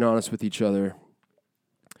all being honest with each other,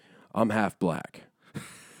 I'm half black.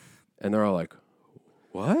 And they're all like,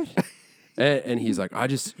 what? And he's like, I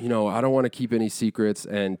just, I don't want to keep any secrets.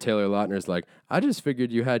 And Taylor Lautner's like, I just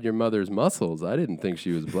figured you had your mother's muscles. I didn't think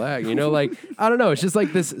she was black. Like, I don't know. It's just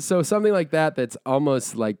like this. So something like that, that's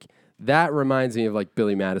almost like, that reminds me of like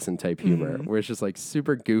Billy Madison type humor, where it's just like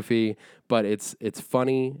super goofy, but it's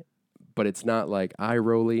funny, but it's not like eye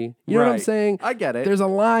rolly. You know what I'm saying? I get it. There's a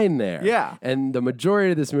line there. Yeah. And the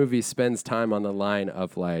majority of this movie spends time on the line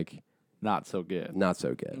of like, not so good. Not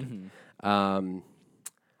so good.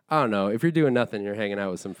 I don't know. If you're doing nothing, you're hanging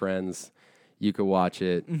out with some friends, you could watch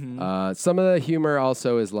it. Some of the humor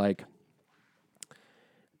also is like,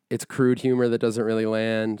 it's crude humor that doesn't really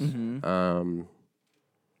land. I don't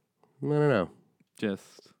know.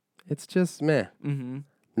 It's just meh.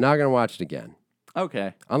 Not going to watch it again.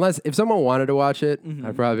 Okay. Unless, if someone wanted to watch it,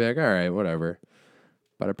 I'd probably be like, all right, whatever.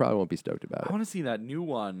 But I probably won't be stoked about it. I want to see that new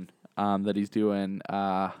one that he's doing.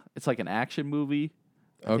 It's like an action movie.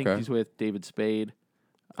 I think he's with David Spade.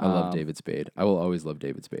 I love David Spade. I will always love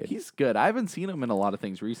David Spade. He's good. I haven't seen him in a lot of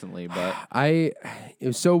things recently, but it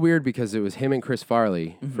was so weird because it was him and Chris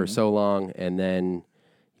Farley for so long, and then,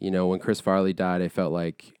 when Chris Farley died, I felt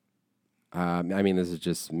like, this is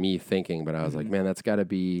just me thinking, but I was like, man, that's got to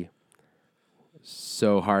be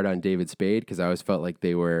so hard on David Spade because I always felt like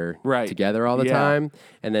they were Right. together all the Yeah. time.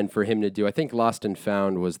 And then for him to do, I think Lost and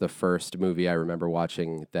Found was the first movie I remember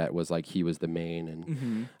watching that was like he was the main,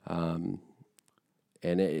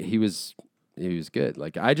 and he was good.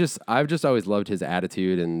 Like I've just always loved his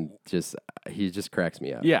attitude and he just cracks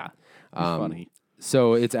me up. Yeah. He's funny.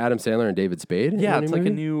 So it's Adam Sandler and David Spade. Yeah, in it's the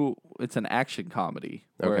like movie? it's an action comedy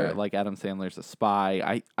where Okay. like Adam Sandler's a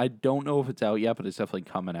spy. I don't know if it's out yet, but it's definitely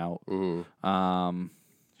coming out.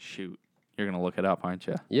 Shoot, you're gonna look it up, aren't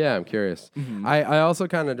you? Yeah, I'm curious. I also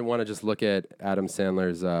kind of want to just look at Adam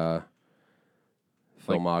Sandler's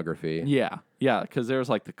filmography. Yeah, because there's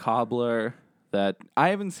like The Cobbler that I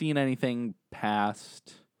haven't seen anything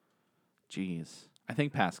past. Jeez, I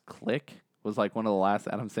think past Click was like one of the last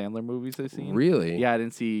Adam Sandler movies I've seen. Really? Yeah, I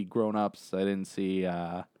didn't see Grown Ups. I didn't see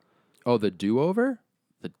Oh, The Do-Over?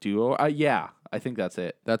 The Duo. Yeah, I think that's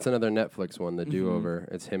it. That's another Netflix one, The Do-Over.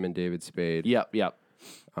 It's him and David Spade. Yep.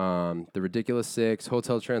 The Ridiculous Six,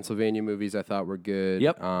 Hotel Transylvania movies I thought were good.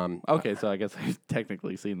 Yep. Okay, so I guess I've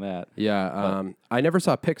technically seen that. Yeah. I never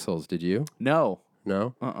saw Pixels. Did you? No.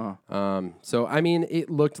 No? So, I mean, it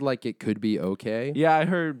looked like it could be okay. Yeah, I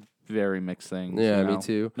heard very mixed things. Yeah, you me know.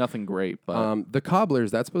 too. Nothing great, but The Cobbler,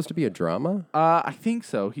 is that supposed to be a drama? I think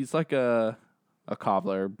so. He's like a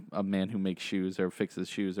cobbler, a man who makes shoes or fixes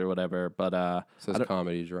shoes or whatever. But Says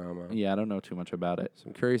comedy drama. yeah, I don't know too much about it. So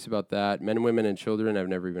I'm curious about that. Men, Women, and Children I've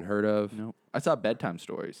never even heard of. No, I saw Bedtime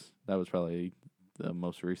Stories. That was probably the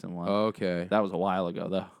most recent one. Okay. That was a while ago,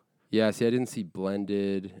 though. Yeah, see, I didn't see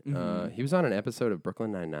Blended. He was on an episode of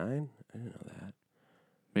Brooklyn Nine-Nine. I didn't know that.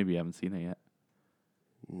 Maybe you haven't seen it yet.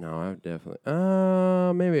 No, I definitely.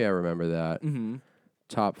 Maybe I remember that.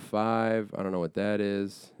 Top 5. I don't know what that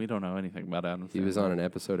is. We don't know anything about Adam Sandler. He was on an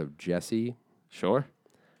episode of Jesse. Sure.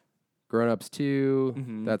 Grown Ups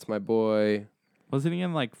 2. That's my boy. Wasn't he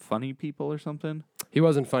in like Funny People or something? He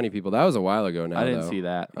wasn't Funny People. That was a while ago now. I didn't though. see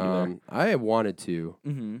that either. I wanted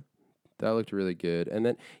to. That looked really good. And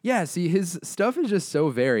then, yeah, see, his stuff is just so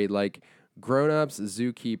varied. Like Grown Ups,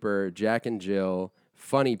 Zookeeper, Jack and Jill,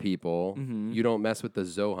 Funny People. You Don't Mess with the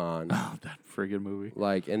Zohan. Oh, that friggin' movie.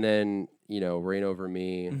 Like, and then, Reign Over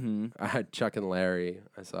Me. I had Chuck and Larry.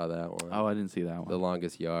 I saw that one. Oh, I didn't see that The one.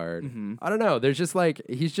 Longest Yard. I don't know. There's just like,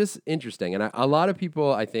 he's just interesting. And a lot of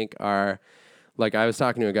people, I think, are like, I was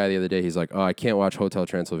talking to a guy the other day. He's like, oh, I can't watch Hotel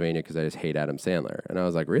Transylvania because I just hate Adam Sandler. And I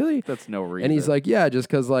was like, really? That's no reason. And he's like, yeah, just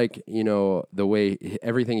because, like, the way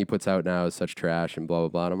everything he puts out now is such trash and blah, blah,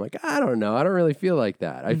 blah. And I'm like, I don't know. I don't really feel like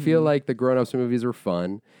that. I feel like the Grown Ups movies are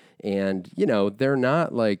fun. And, they're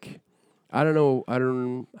not like, I don't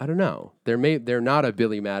know. They're not a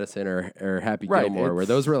Billy Madison or Happy Right, Gilmore, where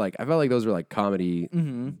those were like, I felt like those were like comedy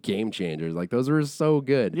game changers. Like, those were so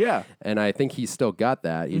good. Yeah. And I think he's still got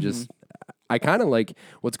that. I kind of like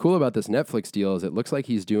what's cool about this Netflix deal is it looks like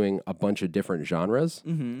he's doing a bunch of different genres,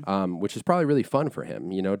 which is probably really fun for him,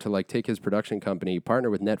 to like take his production company, partner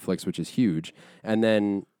with Netflix, which is huge. And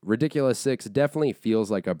then Ridiculous Six definitely feels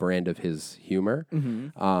like a brand of his humor.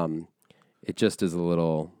 It just is a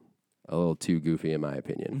little too goofy in my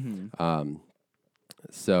opinion.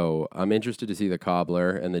 So I'm interested to see The Cobbler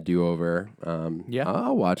and The Do-Over. Yeah.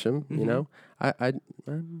 I'll watch him,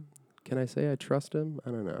 can I say I trust him? I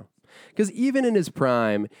don't know. Because even in his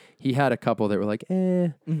prime, he had a couple that were like,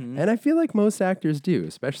 And I feel like most actors do,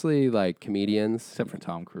 especially like comedians. Except for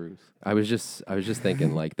Tom Cruise. I was just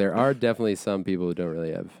thinking, like, there are definitely some people who don't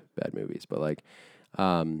really have bad movies, but like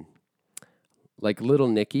Little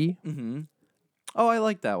Nicky. Oh, I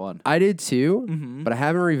like that one. I did too, but I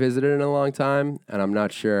haven't revisited it in a long time, and I'm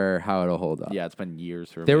not sure how it'll hold up. Yeah, it's been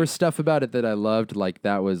years for me. There was stuff about it that I loved, like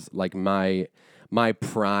that was like my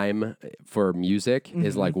prime for music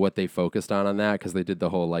is like what they focused on that because they did the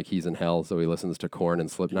whole like he's in hell so he listens to Korn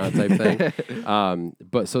and Slipknot type thing.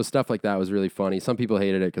 But so stuff like that was really funny. Some people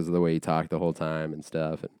hated it because of the way he talked the whole time and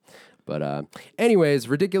stuff. But anyways,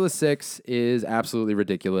 Ridiculous Six is absolutely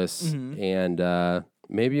ridiculous, and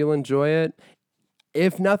maybe you'll enjoy it.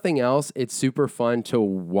 If nothing else, it's super fun to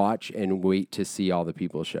watch and wait to see all the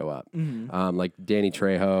people show up. Like Danny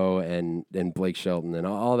Trejo and Blake Shelton and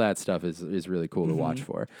all that stuff is really cool to watch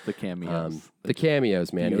for. The cameos. The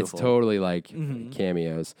cameos, man. Beautiful. It's totally like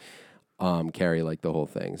cameos carry like the whole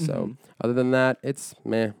thing. So other than that, it's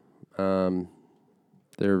meh.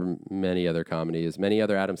 There are many other Adam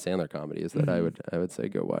Sandler comedies that I would say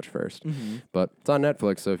go watch first. But it's on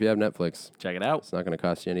Netflix, so if you have Netflix, Check it out. it's not going to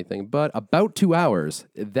cost you anything. But about 2 hours.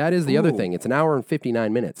 That is the other Ooh. thing. It's an hour and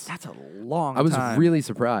 59 minutes. That's a long I was time. really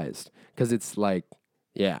surprised because it's like,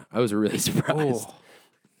 yeah, I was really surprised. Oh.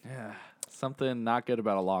 Yeah. Something not good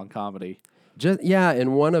about a long comedy.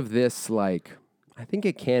 And one of this like I think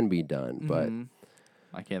it can be done, but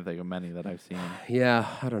I can't think of many that I've seen. yeah,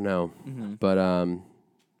 I don't know. But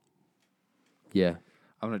yeah,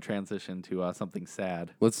 I'm going to transition to something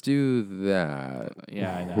sad. let's do that.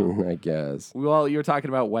 Yeah, I know. I guess. Well, you were talking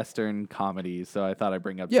about Western comedies, so I thought I'd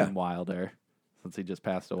bring up Yeah. Gene Wilder since he just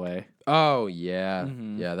passed away. Oh yeah,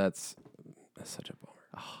 yeah. That's such a bummer.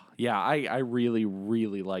 Yeah, I really,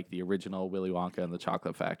 really like the original Willy Wonka and the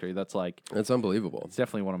Chocolate Factory. That's like, It's unbelievable. it's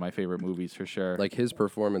definitely one of my favorite movies for sure. Like his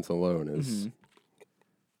performance alone is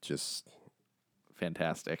just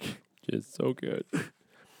Fantastic. so good.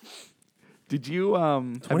 Did you, have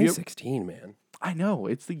you, 2016, man, I know,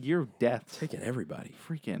 it's the year of death. taking everybody.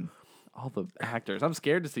 Freaking all the actors. I'm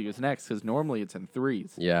scared to see who's next because normally it's in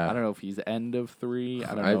threes. Yeah. I don't know if he's end of three.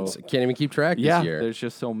 I don't I know. can't even keep track Yeah, this year. there's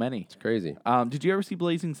just so many. It's crazy. Did you ever see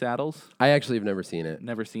Blazing Saddles? I actually have never seen it.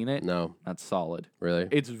 Never seen it? No, That's solid. really,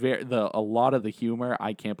 It's a lot of the humor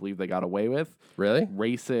I can't believe they got away with. really.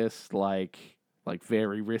 Racist, like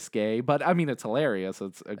very risque, but I mean it's hilarious.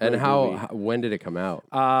 It's a great And movie. when did it come out?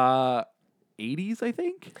 80s, I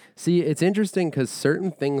think. See, it's interesting because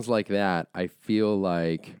certain things like that, I feel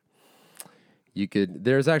like you could.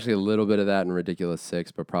 There's actually a little bit of that in Ridiculous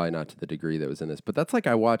Six, but probably not to the degree that was in this. But that's like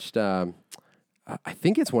I watched. I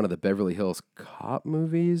think it's one of the Beverly Hills Cop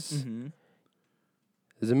movies.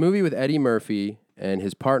 There's a movie with Eddie Murphy and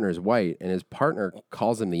his partner's white, and his partner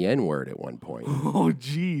calls him the N-word at one point. Oh,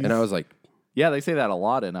 jeez. And I was like, Yeah, they say that a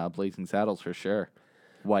lot in Blazing Saddles for sure.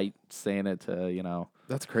 White saying it to,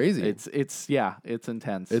 that's crazy. it's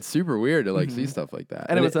intense. It's super weird to like see stuff like that.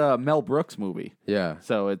 and it was a Mel Brooks movie. yeah.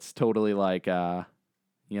 So it's totally like I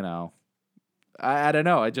don't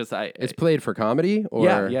know. It's played for comedy,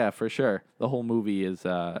 or yeah, for sure. The whole movie is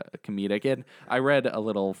comedic. And I read a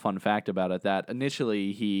little fun fact about it that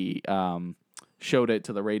initially he showed it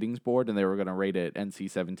to the ratings board and they were going to rate it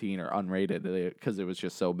NC-17 or unrated because it was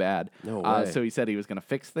just so bad. No way. So he said he was going to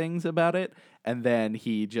fix things about it, and then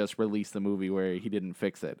he just released the movie where he didn't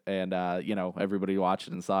fix it, and everybody watched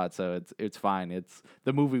it and saw it, so it's fine. It's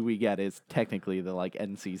the movie we get is technically the like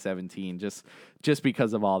NC-17 just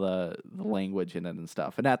because of all the language in it and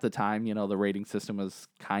stuff. And at the time, the rating system was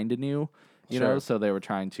kind of new. So they were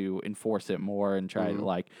trying to enforce it more and try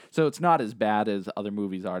to so it's not as bad as other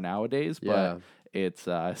movies are nowadays, but it's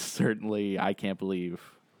certainly, I can't believe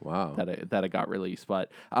Wow. that it got released.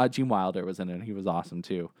 But Gene Wilder was in it and he was awesome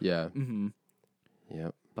too. Yeah.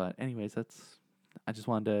 Yep. But anyways, I just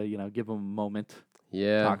wanted to, give him a moment,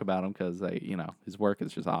 Yeah. talk about him because his work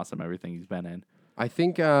is just awesome, everything he's been in. I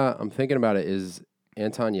think I'm thinking about it. Is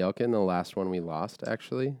Anton Yelkin the last one we lost,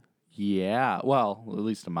 actually? Yeah, well, at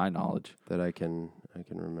least to my knowledge. That I can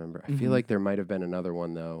remember. I feel like there might have been another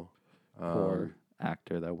one though. Poor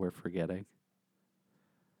actor that we're forgetting.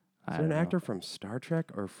 Is there an actor from Star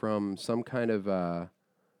Trek or from some kind of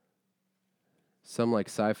some like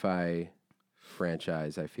sci-fi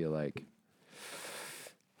franchise? I feel like.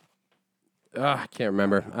 I can't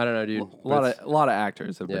remember. I don't know, dude. A lot of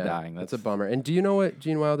actors have been dying. That's a bummer. And do you know what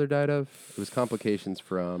Gene Wilder died of? It was complications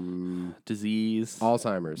from disease,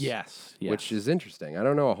 Alzheimer's. Yes. Which is interesting. I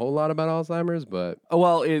don't know a whole lot about Alzheimer's, but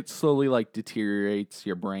well, it slowly deteriorates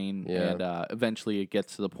your brain, Yeah. and eventually it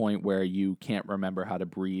gets to the point where you can't remember how to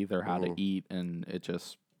breathe or how to eat, and it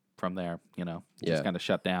just from there, just kind of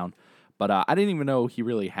shut down. But I didn't even know he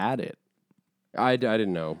really had it. I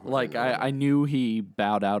didn't know. Like I knew he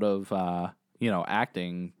bowed out of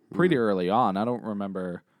acting pretty early on. I don't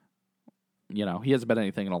remember. He hasn't been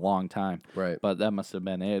anything in a long time. Right. But that must have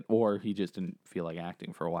been it. Or he just didn't feel like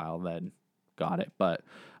acting for a while, then got it. But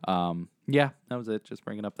that was it. Just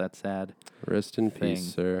bringing up that sad. Rest in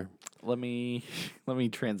peace, sir. Let me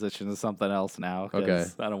transition to something else now, Okay.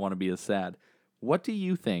 because I don't want to be as sad. What do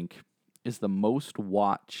you think is the most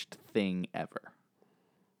watched thing ever?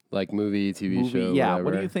 Like movie, TV show, yeah. whatever.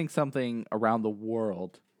 What do you think something around the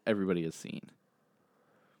world everybody has seen?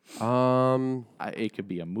 It could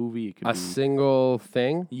be a movie. It could A be single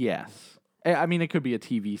thing? yes. I mean, it could be a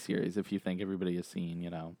TV series if you think everybody has seen,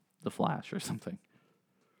 The Flash or something.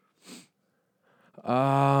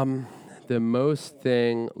 The most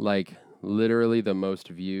thing, like literally the most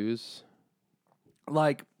views.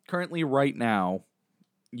 Like currently, right now,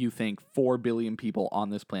 you think 4 billion people on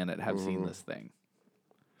this planet have seen this thing.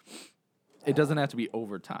 It doesn't have to be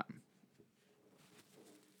over time.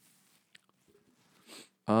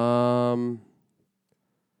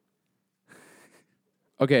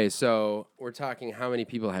 Okay, so we're talking how many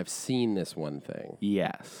people have seen this one thing.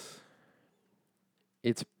 Yes.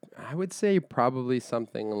 I would say probably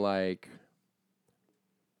something like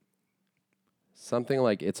something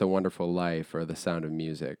like It's a Wonderful Life or The Sound of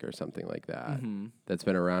Music or something like that. That's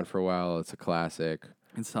been around for a while. It's a classic.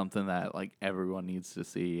 It's something that like everyone needs to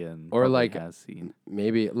see and Or probably like has seen.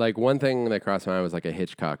 maybe like one thing that crossed my mind was like a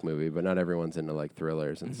Hitchcock movie, but not everyone's into like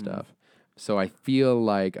thrillers and stuff. So I feel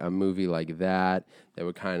like a movie like that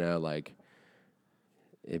would kind of like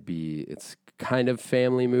it's kind of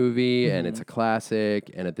family movie and it's a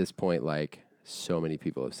classic, and at this point like so many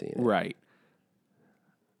people have seen it. Right.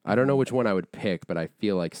 I don't know which one I would pick, but I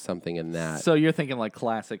feel like something in that. So you're thinking like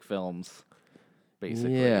classic films,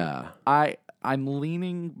 basically. Yeah. I'm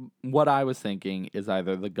leaning. What I was thinking is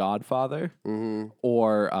either The Godfather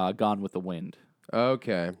or Gone with the Wind.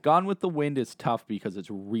 Okay. Gone with the Wind is tough because it's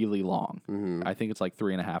really long. I think it's like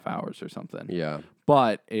 3.5 hours or something. Yeah.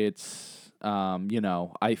 But it's,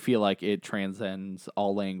 I feel like it transcends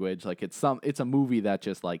all language. Like it's a movie that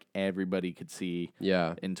just like everybody could see.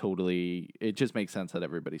 Yeah. And totally, it just makes sense that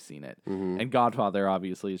everybody's seen it. And Godfather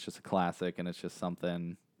obviously is just a classic, and it's just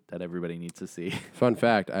something that everybody needs to see. Fun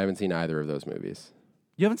fact, I haven't seen either of those movies.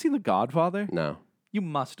 You haven't seen The Godfather? No. You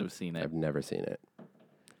must have seen it. I've never seen it.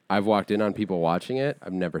 I've walked in on people watching it.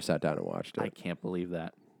 I've never sat down and watched it. I can't believe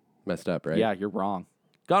that. Messed up, right? Yeah, you're wrong.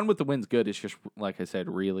 Gone with the Wind's good. It's just like I said,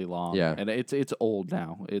 really long. Yeah. And it's old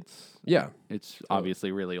now. It's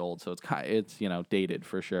obviously really old, so it's dated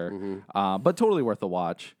for sure. But totally worth a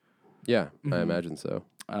watch. Yeah, I imagine so.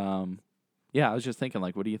 Yeah, I was just thinking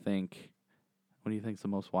like, what do you think? What do you think's the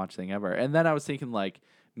most watched thing ever? And then I was thinking like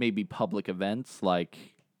maybe public events like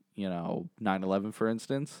 9/11 for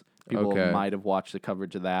instance. People might have watched the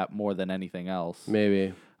coverage of that more than anything else.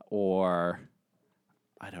 Maybe. Or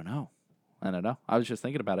I don't know. I was just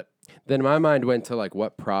thinking about it. Then my mind went to like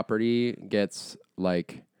what property gets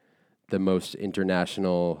like the most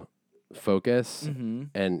international focus,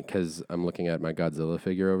 and because I'm looking at my Godzilla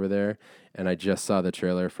figure over there, and I just saw the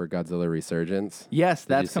trailer for Godzilla Resurgence. Yes, Did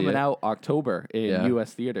you that's see coming it? out October in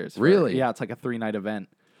U.S. theaters. Really? Yeah, it's like a 3-night event.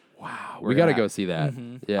 Wow, We're we got to gonna- go see that.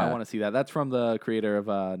 Yeah, I want to see that. That's from the creator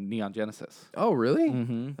of Neon Genesis. Oh, really?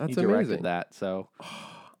 That's That's he directed amazing. that, so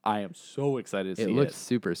I am so excited to see It looks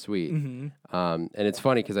super sweet. And it's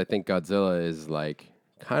funny because I think Godzilla is like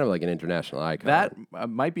kind of like an international icon. That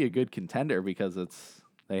might be a good contender because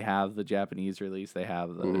they have the Japanese release, they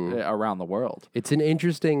have the around the world. It's an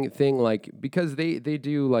interesting thing, like because they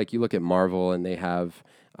do like you look at Marvel and they have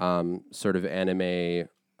sort of anime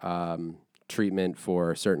treatment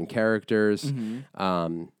for certain characters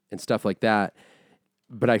and stuff like that.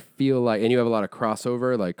 But I feel like, and you have a lot of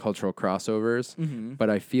crossover, like cultural crossovers. But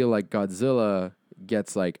I feel like Godzilla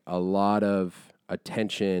gets like a lot of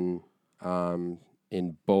attention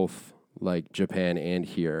in both like Japan and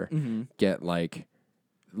here. Get like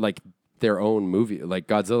their own movie. Like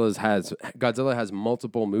Godzilla has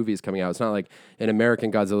multiple movies coming out. It's not like an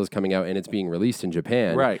American Godzilla's coming out and it's being released in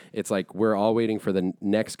Japan. Right. It's like we're all waiting for the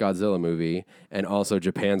next Godzilla movie, and also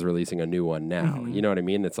Japan's releasing a new one now. You know what I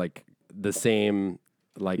mean? It's like the same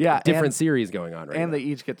different series going on right now. And they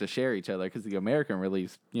each get to share each other because the American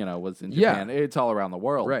release, was in Japan. It's all around the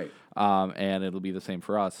world. Right. And it'll be the same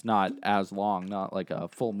for us. Not as long, not like a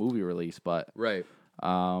full movie release, but Right.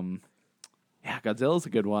 yeah, Godzilla's a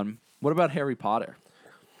good one. What about Harry Potter?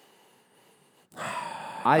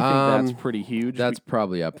 I think that's pretty huge. That's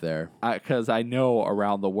probably up there. Because I know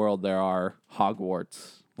around the world there are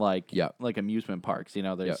Hogwarts, like Yep. like amusement parks.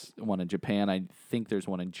 There's one in Japan. I think there's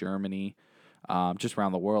one in Germany, just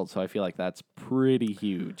around the world. So I feel like that's pretty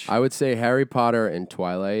huge. I would say Harry Potter and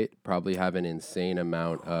Twilight probably have an insane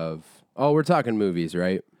amount of... Oh, we're talking movies,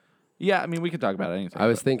 right? Yeah, I mean, we could talk about anything. I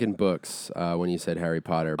was thinking books when you said Harry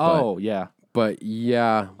Potter. Oh, yeah. But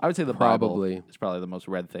yeah, I would say the probably. Bible is probably the most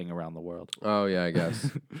read thing around the world. Oh, yeah, I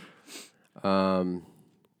guess.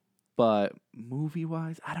 But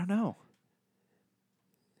movie-wise, I don't know.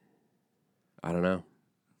 I don't know.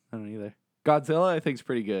 I don't either. Godzilla, I think, is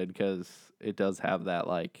pretty good because it does have that,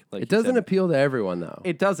 like It you doesn't said, appeal to everyone, though.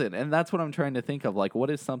 It doesn't, and that's what I'm trying to think of. Like, what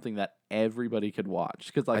is something that everybody could watch?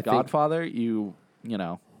 Because, like, I think- Godfather, you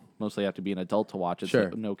mostly have to be an adult to watch it.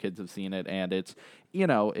 Sure. So no kids have seen it, and it's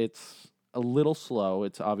a little slow.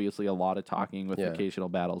 It's obviously a lot of talking with occasional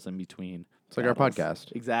battles in between. It's like our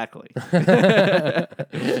podcast. Exactly.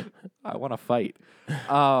 I want to fight.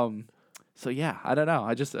 So yeah, I don't know.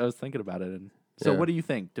 I was thinking about it, and so Yeah. what do you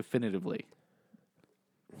think definitively?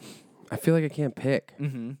 I feel like I can't pick.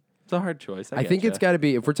 It's a hard choice. I think it's got to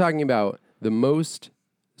be, if we're talking about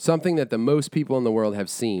something that the most people in the world have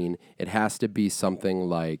seen, it has to be something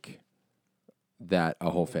like that a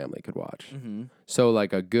whole family could watch. So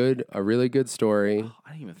like a really good story,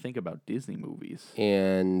 I didn't even think about Disney movies.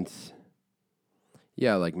 and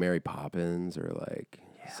yeah, like Mary Poppins or like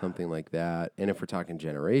something like that. And if we're talking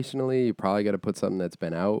generationally, you probably got to put something that's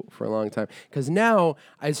been out for a long time. Because now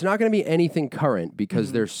it's not going to be anything current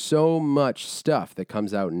because there's so much stuff that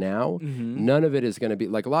comes out now. None of it is going to be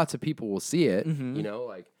like lots of people will see it. You know,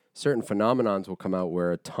 like certain phenomenons will come out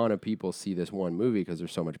where a ton of people see this one movie because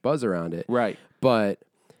there's so much buzz around it. Right. But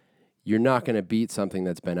you're not going to beat something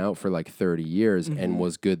that's been out for like 30 years and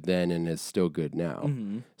was good then and is still good now.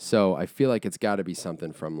 So I feel like it's got to be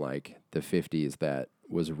something from like the 50s that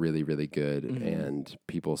was really, really good and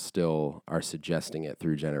people still are suggesting it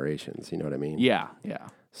through generations. You know what I mean? Yeah, yeah.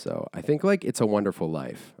 So I think like It's a Wonderful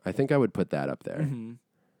Life. I think I would put that up there.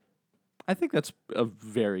 I think that's a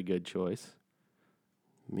very good choice.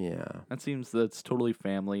 Yeah. That's totally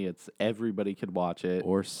family. It's everybody could watch it.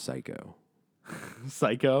 Or Psycho.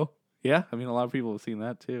 Psycho. Yeah, I mean, a lot of people have seen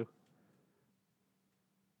that too.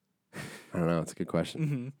 I don't know. It's a good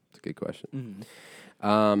question. It's a good question.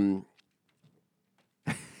 I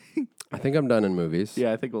think I'm done in movies.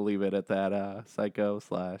 Yeah, I think we'll leave it at that. Psycho /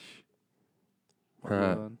 Psycho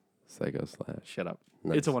 / Shut up.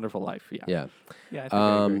 Nice. It's a Wonderful Life. Yeah. Yeah. Yeah, I think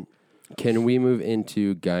I agree. Can we move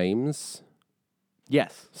into games?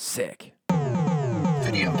 Yes. Sick.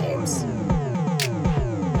 Video games.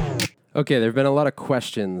 Okay, there have been a lot of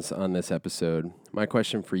questions on this episode. My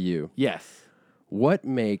question for you. Yes. What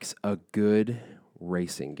makes a good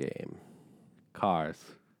racing game? Cars.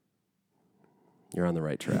 You're on the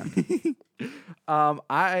right track. You're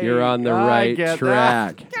You're on the right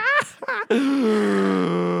track.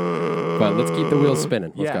 But let's keep the wheels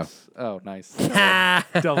spinning. Let's go. Oh, nice.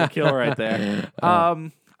 Double kill right there.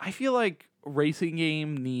 I feel like racing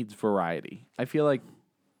game needs variety. I feel like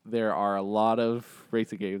there are a lot of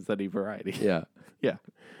racing games that need variety. Yeah. Yeah.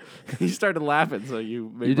 You started laughing, so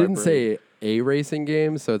you made You my didn't brain. say a racing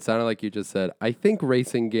game, so it sounded like you just said, I think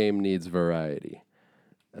racing game needs variety.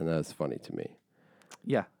 And that's funny to me.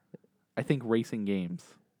 Yeah. I think racing games.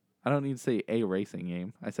 I don't need to say a racing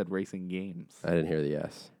game. I said racing games. I didn't hear the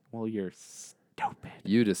yes. Well, you're stupid.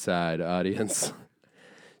 You decide, audience.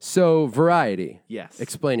 So, variety. Yes.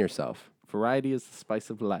 Explain yourself. Variety is the spice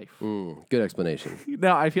of life. Good explanation.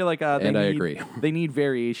 No, I feel like I agree. They need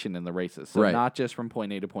variation in the races. So Right. not just from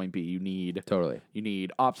point A to point B. You need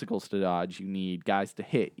obstacles to dodge. You need guys to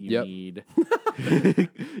hit. You need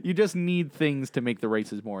you just need things to make the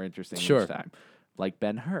races more interesting Sure. each time. Like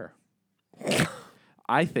Ben-Hur.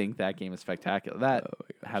 I think that game is spectacular. That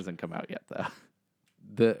hasn't come out yet though.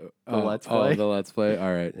 The Let's Play? the Let's Play.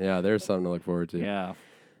 All right. Yeah, there's something to look forward to. Yeah.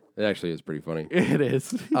 It actually is pretty funny. It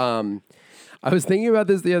is. I was thinking about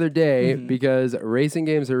this the other day because racing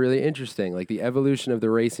games are really interesting. Like the evolution of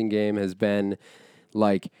the racing game has been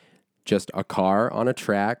like just a car on a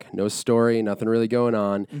track, no story, nothing really going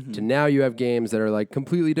on, to now you have games that are like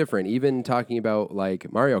completely different. Even talking about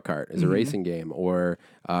like Mario Kart is a racing game, or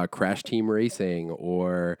Crash Team Racing,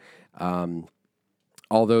 or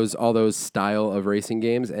all those style of racing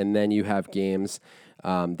games. And then you have games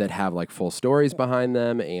that have like full stories behind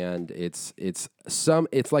them, and it's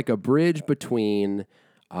like a bridge between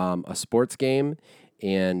a sports game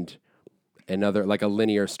and another, like a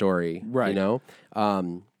linear story, Right. You know.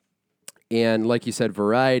 And like you said,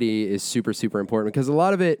 variety is super, super important because a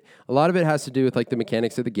lot of it has to do with like the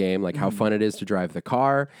mechanics of the game, like how fun it is to drive the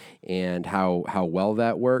car and how well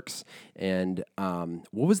that works. And what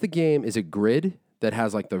was the game? Is it Grid? That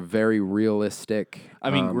has like the very realistic.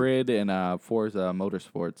 I mean, Grid and Forza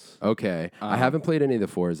Motorsports. Okay, I haven't played any of the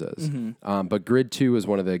Forzas, but Grid 2 was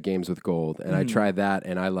one of the games with gold, and I tried that,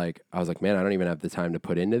 and I was like, man, I don't even have the time to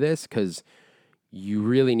put into this because you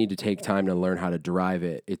really need to take time to learn how to drive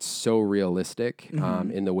it. It's so realistic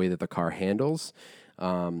in the way that the car handles,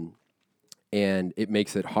 and it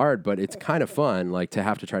makes it hard, but it's kind of fun, like to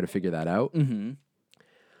have to try to figure that out.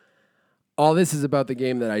 All this is about the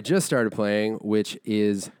game that I just started playing, which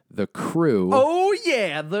is The Crew. Oh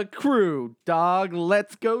yeah, The Crew, dog.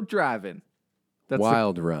 Let's go driving. That's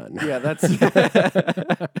Wild Run. Yeah, that's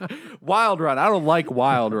Wild Run. I don't like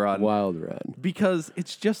Wild Run Wild Run. because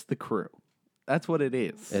it's just The Crew. That's what it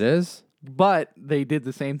is. It is? But they did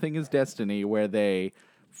the same thing as Destiny, where they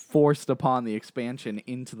forced upon the expansion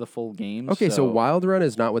into the full game. Okay, so Wild Run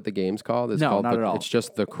is not what the game's called? It's No, called not at all. It's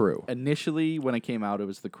just The Crew. Initially, when it came out, it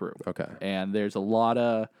was The Crew. Okay. And there's a lot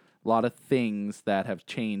of things that have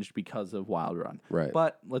changed because of Wild Run. Right.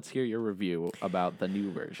 But let's hear your review about the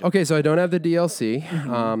new version. Okay, so I don't have the DLC.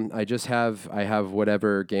 I have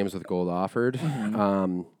whatever Games with Gold offered.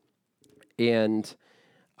 And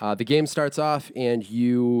the game starts off and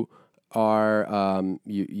you are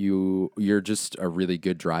you're just a really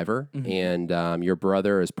good driver, and your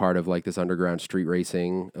brother is part of like this underground street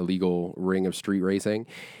racing, illegal ring of street racing,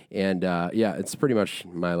 and yeah, it's pretty much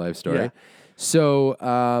my life story. Yeah.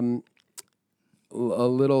 So a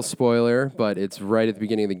little spoiler, but it's right at the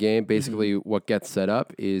beginning of the game. Basically, what gets set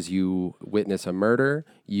up is you witness a murder,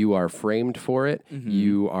 you are framed for it,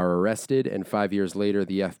 you are arrested, and 5 years later,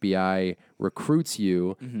 the FBI recruits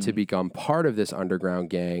you to become part of this underground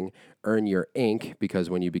gang, earn your ink, because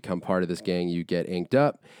when you become part of this gang, you get inked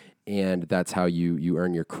up, and that's how you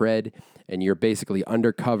earn your cred, and you're basically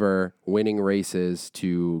undercover winning races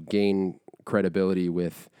to gain credibility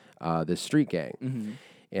with this street gang.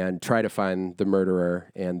 And try to find the murderer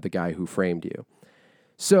and the guy who framed you.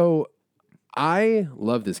 So I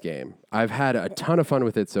love this game. I've had a ton of fun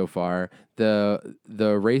with it so far. The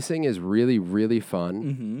racing is really, really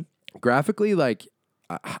fun. Graphically, like,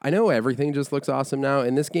 I know everything just looks awesome now,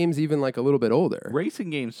 and this game's even like a little bit older. Racing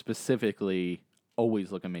games specifically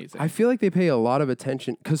always look amazing. I feel like they pay a lot of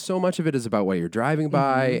attention because so much of it is about what you're driving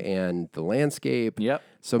by and the landscape. Yep.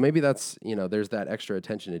 So maybe that's, there's that extra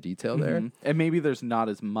attention to detail there. And maybe there's not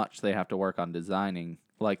as much they have to work on designing.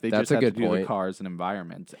 Like, they That's just a have to good do the point. cars and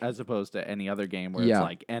environments, as opposed to any other game where it's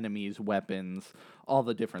like enemies, weapons, all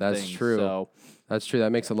the different That's things. true. So, That's true.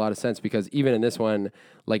 That makes a lot of sense because even in this one,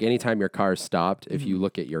 like anytime your car stopped, if you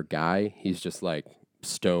look at your guy, he's just like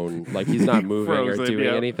stone, like he's not moving or Frozen, doing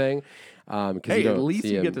yeah. anything. hey, at least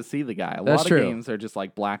you get to see the guy. A That's lot true. of games are just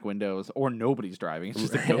like black windows or nobody's driving. It's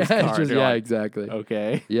just a ghost It's car. just- You're yeah, like, exactly.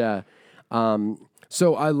 okay. Yeah.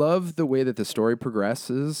 So I love the way that the story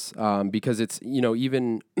progresses because it's,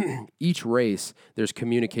 even each race, there's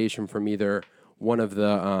communication from either one of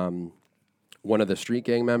the street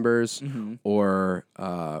gang members or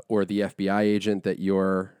the FBI agent that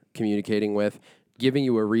you're communicating with, giving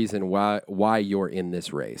you a reason why you're in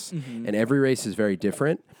this race. And every race is very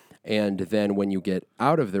different. And then when you get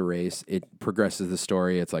out of the race, it progresses the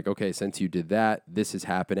story. It's like, okay, since you did that, this is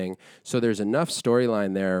happening. So there's enough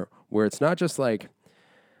storyline there where it's not just like,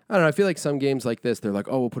 I don't know, I feel like some games like this, they're like,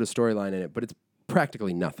 oh, we'll put a storyline in it, but it's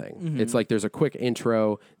practically nothing. It's like there's a quick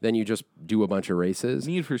intro, then you just do a bunch of races.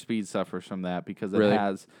 Need for Speed suffers from that because Really?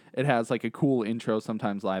 it has like a cool intro,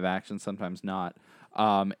 sometimes live action, sometimes not.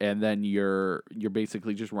 And then you're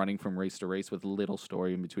basically just running from race to race with little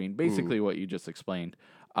story in between, basically what you just explained.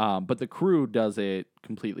 But the crew does it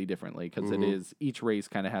completely differently because it is each race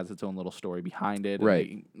kind of has its own little story behind it. Right.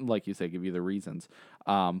 And they, like you say, give you the reasons.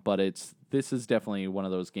 But this is definitely one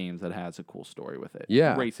of those games that has a cool story with it.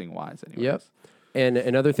 Yeah. Racing wise, anyways. Yep. And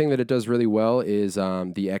another thing that it does really well is the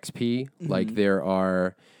XP. Like there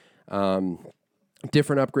are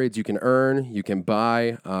different upgrades you can earn, you can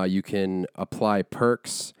buy, you can apply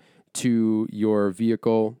perks to your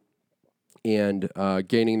vehicle. And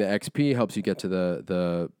gaining the XP helps you get to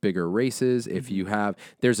the bigger races. If you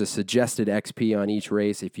there's a suggested XP on each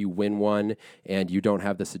race. If you win one and you don't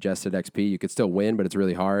have the suggested XP, you could still win, but it's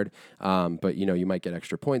really hard. But you might get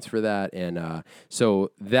extra points for that. And so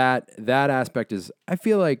that aspect is, I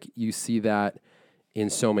feel like you see that in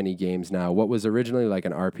so many games now. What was originally like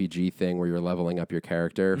an RPG thing where you're leveling up your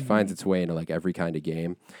character finds its way into like every kind of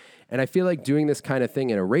game. And I feel like doing this kind of thing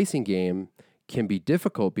in a racing game can be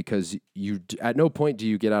difficult because at no point do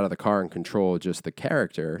you get out of the car and control just the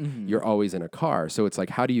character. You're always in a car. So it's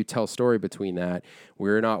like, how do you tell story between that?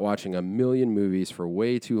 We're not watching a million movies for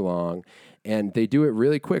way too long. And they do it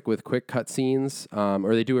really quick with quick cutscenes,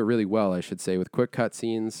 or they do it really well, I should say, with quick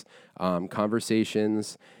cutscenes,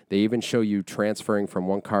 conversations. They even show you transferring from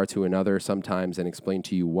one car to another sometimes and explain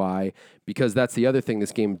to you why. Because that's the other thing,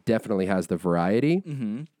 this game definitely has the variety.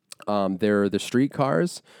 There are the street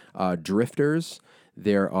cars, drifters,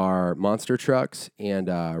 there are monster trucks, and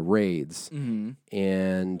raids.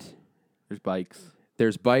 And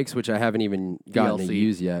There's bikes. which I haven't even gotten to DLC.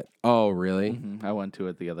 use yet. Oh, really? I went to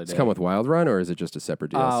it the other day. Does it come with Wild Run, or is it just a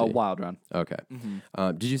separate DLC? Wild Run. Okay.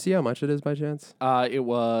 Did you see how much it is by chance? It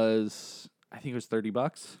was, I think it was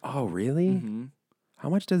 $30. Oh, really? How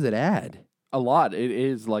much does it add? A lot. It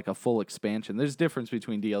is like a full expansion. There's difference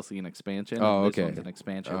between DLC and expansion. Oh, This okay. one's an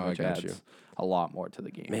expansion, Oh, I which got adds you. a lot more to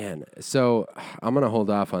the game. Man, so I'm going to hold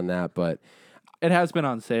off on that, but It has been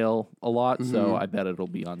on sale a lot, so I bet it'll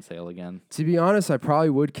be on sale again. to be honest, I probably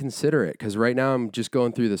would consider it because right now I'm just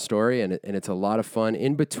going through the story and it's a lot of fun.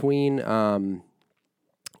 In between,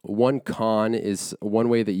 one con is one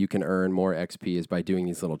way that you can earn more XP is by doing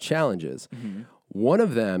these little challenges. One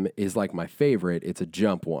of them is like my favorite. It's a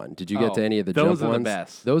jump one. Did you get to any of the jump ones? Those are the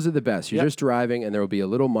best. Those are the best. You're just driving, and there will be a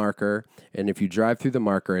little marker, and if you drive through the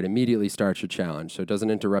marker, it immediately starts your challenge, so it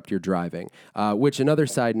doesn't interrupt your driving. Which, another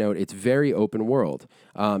side note, it's very open world.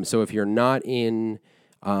 So if you're not in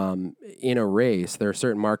a race, there are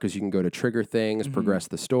certain markers you can go to trigger things, progress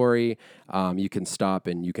the story. You can stop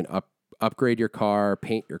and you can upgrade your car,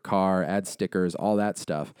 paint your car, add stickers, all that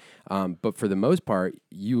stuff. But for the most part,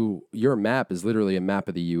 your map is literally a map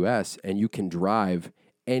of the U.S. and you can drive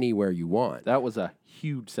anywhere you want. That was a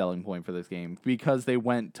huge selling point for this game because they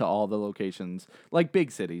went to all the locations, like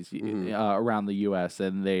big cities around the U.S.,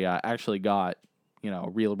 and they actually got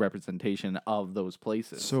real representation of those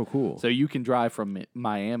places. So cool. So you can drive from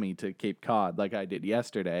Miami to Cape Cod like I did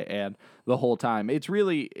yesterday, and the whole time it's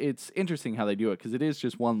interesting how they do it because it is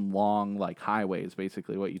just one long highway is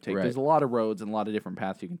basically what you take. Right. There's a lot of roads and a lot of different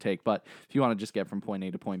paths you can take, but if you want to just get from point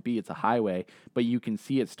A to point B, it's a highway, but you can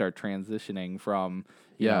see it start transitioning from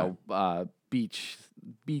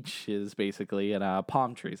beaches basically and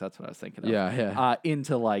palm trees. That's what I was thinking of. Yeah.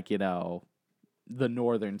 Into the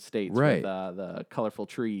northern states right. with the colorful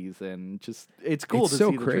trees and just it's cool it's to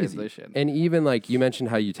so see crazy. the transition. And even you mentioned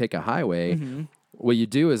how you take a highway. What you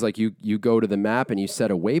do is you go to the map and you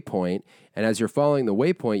set a waypoint, and as you're following the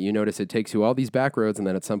waypoint, you notice it takes you all these back roads, and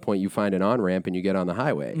then at some point you find an on-ramp and you get on the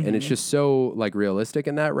highway. And it's just so realistic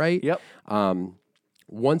in that, right? Yep.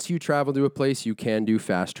 Once you travel to a place, you can do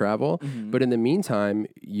fast travel. But in the meantime,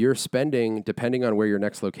 you're spending, depending on where your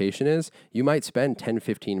next location is, you might spend 10,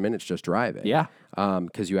 15 minutes just driving. Yeah.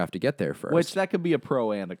 Because you have to get there first. Which that could be a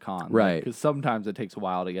pro and a con. Right. Because sometimes it takes a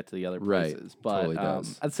while to get to the other places. Right. But Totally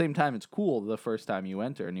does. at the same time, it's cool the first time you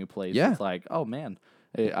enter a new place. Yeah. It's like, oh, man,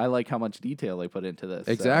 I like how much detail they put into this.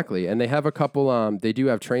 Exactly. And they have a couple, they do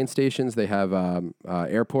have train stations. They have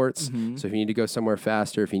airports. So if you need to go somewhere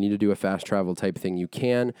faster, if you need to do a fast travel type thing, you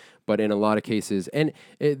can. But in a lot of cases, and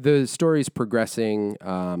the story's progressing,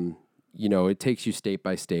 it takes you state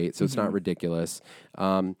by state, so it's not ridiculous.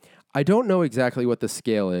 I don't know exactly what the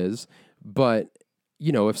scale is, but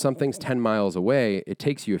if something's 10 miles away, it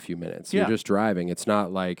takes you a few minutes. You're just driving. It's not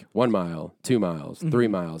 1 mile, 2 miles, 3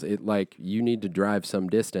 miles. You need to drive some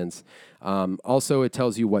distance. Also, it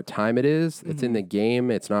tells you what time it is. It's in the game.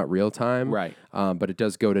 It's not real time. Right. But it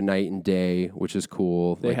does go to night and day, which is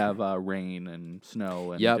cool. They have rain and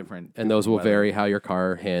snow and different. And those will weather. vary how your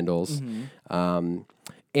car handles.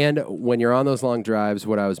 And when you're on those long drives,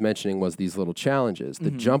 what I was mentioning was these little challenges.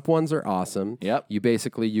 The jump ones are awesome. Yep.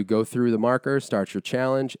 You go through the marker, start your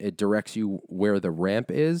challenge. It directs you where the ramp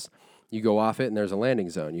is. You go off it, and there's a landing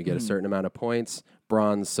zone. You get a certain amount of points,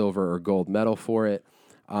 bronze, silver, or gold medal for it.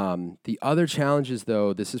 The other challenges,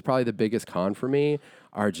 though, this is probably the biggest con for me,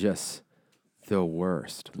 are just the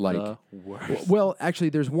worst. The worst. Well,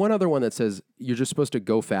 actually, there's one other one that says you're just supposed to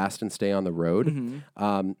go fast and stay on the road.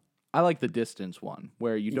 I like the distance one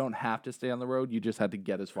where you don't have to stay on the road. You just have to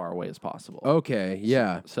get as far away as possible. Okay,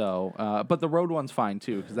 yeah. So, but the road one's fine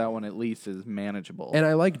too because that one at least is manageable. And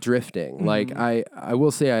I like drifting. I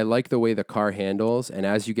will say I like the way the car handles, and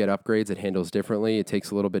as you get upgrades, it handles differently. It takes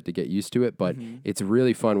a little bit to get used to it, but it's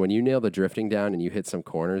really fun. When you nail the drifting down and you hit some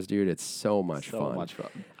corners, dude, it's so much fun. So much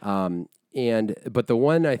fun. But the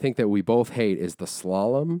one I think that we both hate is the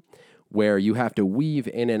slalom, where you have to weave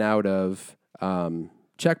in and out of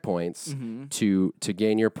checkpoints to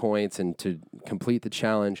gain your points and to complete the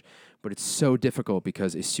challenge. But it's so difficult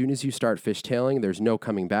because as soon as you start fishtailing, there's no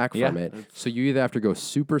coming back from it. So you either have to go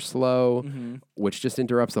super slow, which just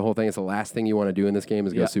interrupts the whole thing. It's the last thing you want to do in this game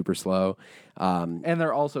is go super slow. And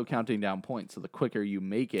they're also counting down points. So the quicker you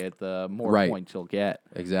make it, the more points you'll get.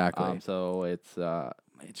 Exactly. So it's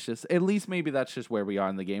just, at least maybe that's just where we are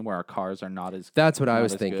in the game, where our cars are not as That's what I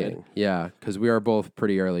was thinking. thinking. Yeah, because we are both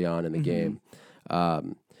pretty early on in the game.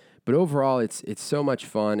 But overall, it's so much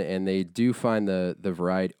fun, and they do find the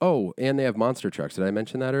variety. Oh, and they have monster trucks. Did I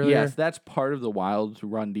mention that earlier? Yes, that's part of the Wild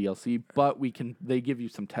Run DLC, but they give you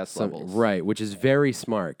some test levels. Right, which is very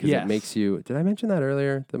smart because it makes you... Did I mention that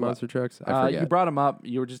earlier, the monster trucks? I forget. You brought them up.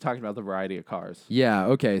 You were just talking about the variety of cars. Yeah,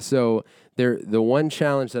 okay. So the one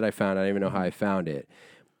challenge that I found, I don't even know how I found it,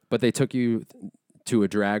 but they took you to a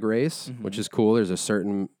drag race, which is cool. There's a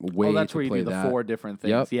certain way to play that. Oh, that's where you do the 4 different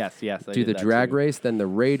things. Yep. Yes. Do the drag race, then the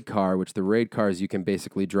raid car, which the raid cars you can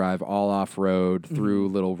basically drive all off-road through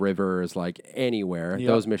little rivers, anywhere. Yep.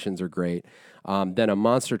 Those missions are great. Then a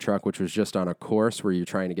monster truck, which was just on a course where you're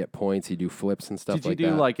trying to get points. You do flips and stuff like that. Did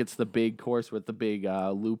you do it's the big course with the big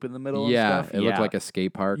loop in the middle and stuff? It looked like a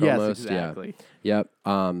skate park almost. Exactly. Yeah.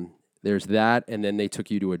 Yep. There's that, and then they took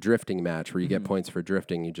you to a drifting match where you get points for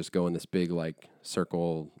drifting. You just go in this big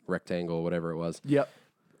circle, rectangle, whatever it was. Yep.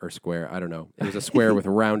 or square. I don't know. It was a square with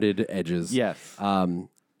rounded edges. Yes. And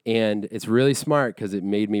it's really smart because it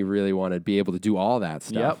made me really want to be able to do all that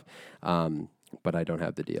stuff. But I don't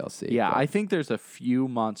have the DLC. Yeah, but- I think there's a few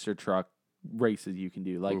monster truck races you can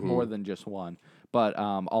do, like more than just one. But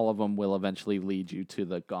all of them will eventually lead you to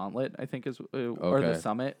the Gauntlet, I think is, or the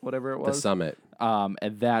Summit, whatever it was. The Summit.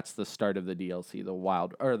 And that's the start of the DLC, the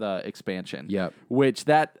wild or the expansion. Yep. Which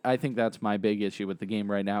I think that's my big issue with the game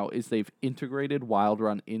right now is they've integrated Wild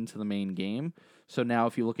Run into the main game. So now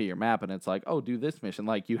if you look at your map and it's like, oh, do this mission,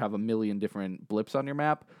 like you have a million different blips on your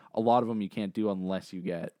map. A lot of them you can't do unless you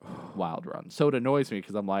get Wild Run. So it annoys me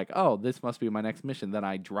because I'm like, oh, this must be my next mission. Then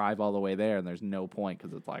I drive all the way there and there's no point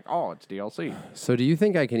because it's like, oh, it's DLC. So do you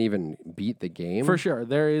think I can even beat the game? For sure.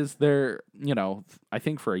 I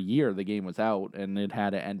think for a year the game was out and it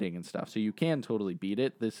had an ending and stuff. So you can totally beat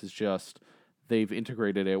it. This is just they've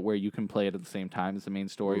integrated it where you can play it at the same time as the main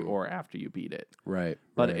story or after you beat it. Right.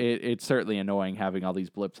 But right. it's certainly annoying having all these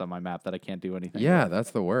blips on my map that I can't do anything Yeah, with.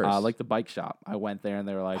 that's the worst. Like the bike shop. I went there and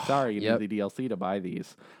they were like, sorry, you need the DLC to buy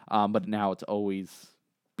these. But now it's always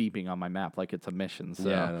beeping on my map like it's a mission. So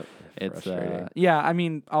yeah, it's frustrating. I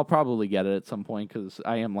mean, I'll probably get it at some point because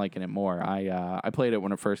I am liking it more. I played it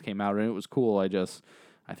when it first came out and it was cool. I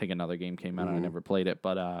think another game came out and I never played it.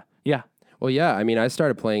 But yeah. Well, yeah, I mean, I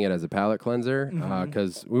started playing it as a palate cleanser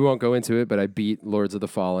because we won't go into it, but I beat Lords of the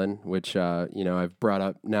Fallen, which, I've brought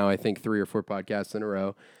up now, I think, 3 or 4 podcasts in a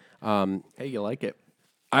row. Hey, you like it?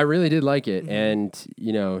 I really did like it. And,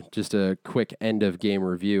 just a quick end of game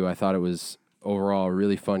review. I thought it was overall a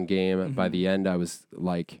really fun game. By the end, I was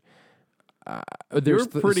like... you were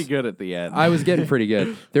pretty good at the end. I was getting pretty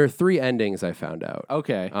good. There are 3 endings I found out.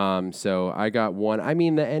 Okay. So I got one. I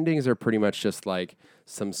mean, the endings are pretty much just like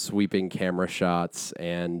some sweeping camera shots,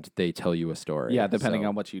 and they tell you a story. Yeah, depending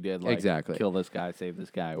on what you did. Like, exactly. Kill this guy, save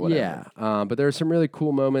this guy, whatever. Yeah, but there are some really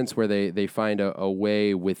cool moments where they find a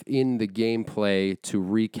way within the gameplay to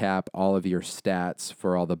recap all of your stats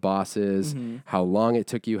for all the bosses, how long it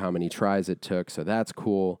took you, how many tries it took. So that's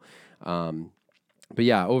cool. But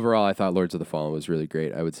yeah, overall, I thought Lords of the Fallen was really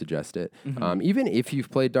great. I would suggest it. Even if you've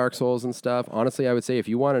played Dark Souls and stuff, honestly, I would say if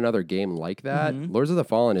you want another game like that, Lords of the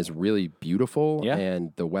Fallen is really beautiful,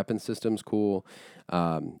 and the weapon system's cool.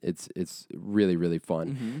 It's really, really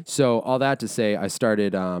fun. So all that to say, I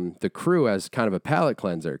started the crew as kind of a palate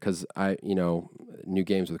cleanser because new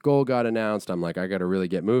games with gold got announced. I'm like, I got to really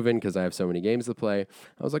get moving because I have so many games to play.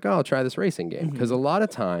 I was like, oh, I'll try this racing game because a lot of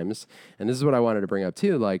times, and this is what I wanted to bring up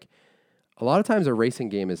too, like, a lot of times a racing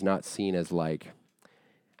game is not seen as like,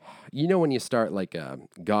 when you start like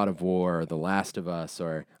God of War or The Last of Us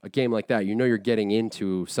or a game like that, you're getting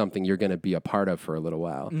into something you're going to be a part of for a little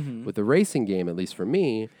while. With the racing game, at least for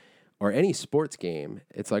me, or any sports game,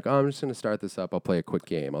 it's like, oh, I'm just going to start this up. I'll play a quick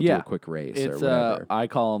game. I'll do a quick race or whatever. I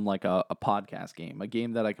call them like a podcast game, a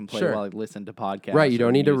game that I can play while I listen to podcasts. Right, you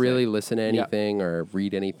don't need to really listen to anything or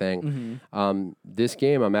read anything. This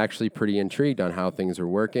game, I'm actually pretty intrigued on how things are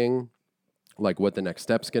working. Like what the next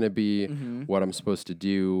step's going to be, what I'm supposed to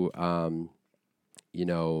do.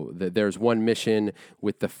 There's one mission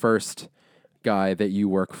with the first guy that you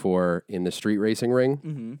work for in the street racing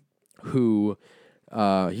ring who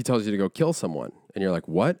he tells you to go kill someone. And you're like,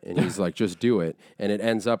 what? And he's like, just do it. And it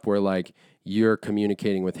ends up where like you're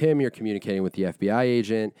communicating with him, you're communicating with the FBI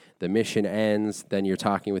agent, the mission ends, then you're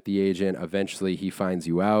talking with the agent, eventually he finds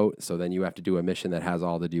you out, so then you have to do a mission that has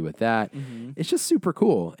all to do with that. It's just super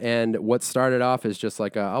cool. And what started off as just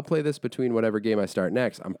like, I'll play this between whatever game I start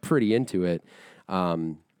next. I'm pretty into it. I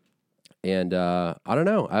don't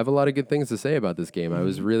know. I have a lot of good things to say about this game. I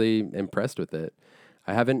was really impressed with it.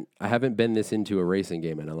 I haven't been this into a racing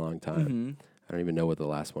game in a long time. I don't even know what the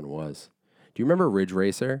last one was. Do you remember Ridge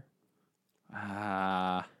Racer?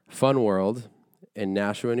 Fun World in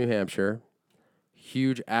Nashua, New Hampshire.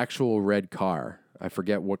 Huge actual red car. I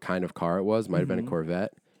forget what kind of car it was. Might have been a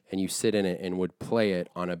Corvette. And you sit in it and would play it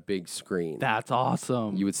on a big screen. That's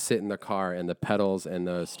awesome. You would sit in the car and the pedals and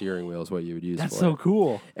the steering wheel is what you would use That's for so it.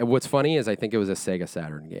 Cool. And what's funny is I think it was a Sega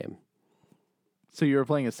Saturn game. So you were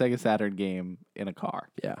playing a Sega Saturn game in a car?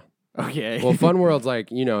 Yeah. Okay. Well, Fun World's like,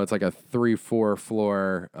 it's like a 3-4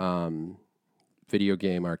 floor video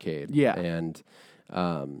game arcade. Yeah. And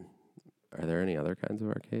are there any other kinds of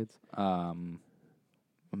arcades?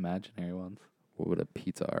 Imaginary ones. What would a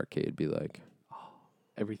pizza arcade be like?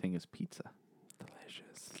 Everything is pizza.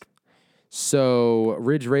 Delicious. So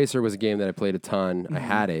Ridge Racer was a game that I played a ton. I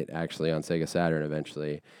had it actually on Sega Saturn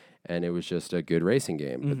eventually. And it was just a good racing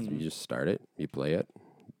game. You just start it, you play it,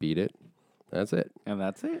 beat it. That's it. And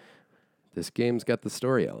that's it. This game's got the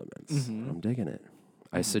story elements. I'm digging it.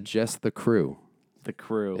 I suggest the crew. The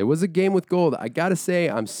Crew. It was a game with gold. I gotta say,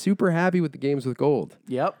 I'm super happy with the games with gold.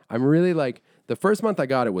 Yep. I'm really like, the first month I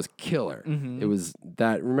got it was killer. It was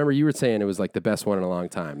that, remember you were saying it was like the best one in a long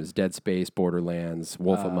time. It was Dead Space, Borderlands,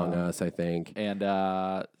 Wolf Among Us, I think. And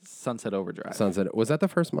Sunset Overdrive. Sunset, was that the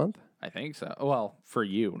first month? I think so. Well, for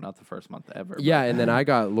you, not the first month ever. Yeah, and then I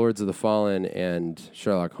got Lords of the Fallen and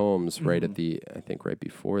Sherlock Holmes right at the, I think right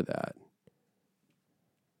before that.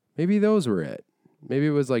 Maybe those were it. Maybe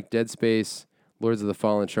it was like Dead Space, Lords of the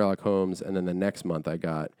Fallen, Sherlock Holmes, and then the next month I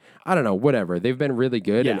got, I don't know, whatever. They've been really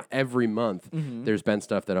good, and every month there's been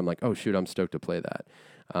stuff that I'm like, oh shoot, I'm stoked to play that.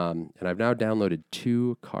 And I've now downloaded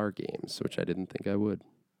 2 car games, which I didn't think I would.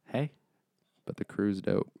 Hey, But the Crew's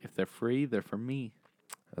dope. if they're free, they're for me.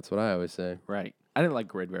 That's what I always say. Right. I didn't like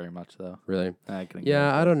Grid very much, though. Really? I couldn't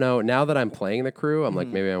Yeah, I don't know. Now that I'm playing the Crew, I'm like,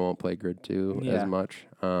 maybe I won't play Grid 2 Yeah. as much.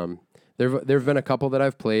 There've been a couple that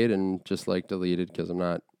I've played and just like deleted because I'm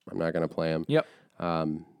not gonna play them. Yep.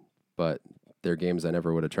 But they're games I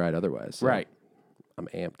never would have tried otherwise. So Right. I'm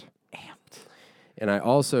amped. And I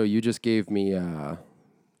also, you just gave me The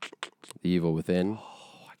Evil Within.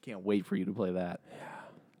 Oh, I can't wait for you to play that.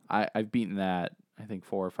 Yeah. I've beaten that, I think,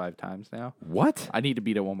 4 or 5 times now. What? I need to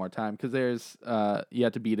beat it one more time because there's you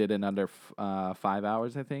have to beat it in under 5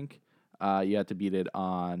 hours, I think. You have to beat it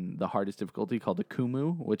on the hardest difficulty called the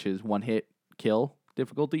Kumu, which is 1-hit kill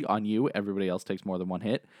difficulty on you. Everybody else takes more than 1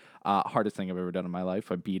 hit. Hardest thing I've ever done in my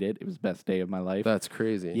life. I beat it. It was the best day of my life. That's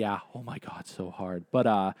crazy. Yeah. Oh my God, so hard.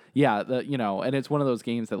 But yeah, and it's one of those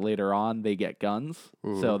games that later on they get guns,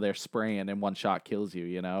 so they're spraying and one shot kills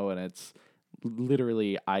you. And it's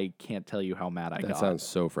literally, I can't tell you how mad I got. That sounds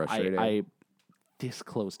so frustrating. I this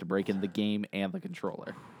close to breaking the game and the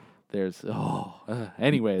controller. There's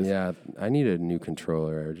anyways. Yeah, I need a new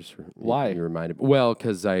controller. I just Why? You reminded me. Well,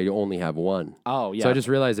 because I only have one. Oh yeah. So I just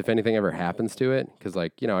realized if anything ever happens to it, because I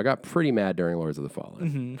got pretty mad during Lords of the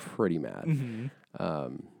Fallen. Pretty mad.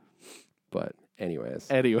 But anyways.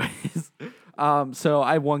 So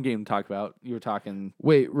I have one game to talk about. You were talking.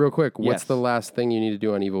 Wait, real quick. What's Yes. the last thing you need to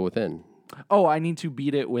do on Evil Within? Oh, I need to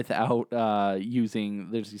beat it without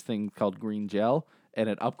using. There's this thing called green gel, and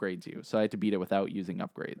it upgrades you. So I had to beat it without using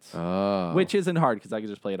upgrades, Oh. which isn't hard because I can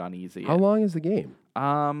just play it on easy. How long is the game?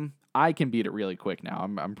 I can beat it really quick now.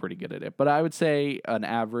 I'm pretty good at it. But I would say an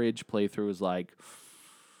average playthrough is like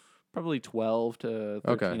probably 12 to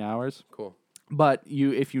 13 hours. Cool. But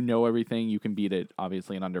if you know everything, you can beat it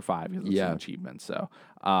obviously in under 5 because it's an achievement. So,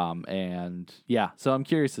 so I'm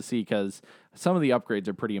curious to see because some of the upgrades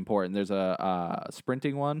are pretty important. There's a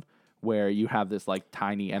sprinting one where you have this like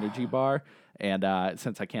tiny energy bar, and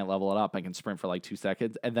since I can't level it up, I can sprint for like 2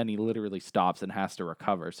 seconds, and then he literally stops and has to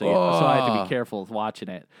recover. So, so I have to be careful with watching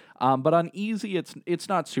it. But on easy, it's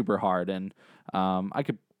not super hard, and I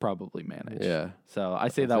could probably manage. Yeah. So I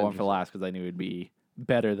say that one for last because I knew it'd be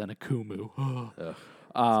better than a Kumu.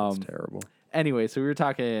 That's terrible. Anyway, so we were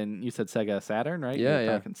talking, you said Sega Saturn, right? Yeah, we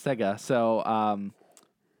were talking Sega. So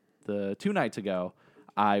the 2 nights ago,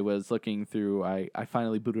 I was looking through, I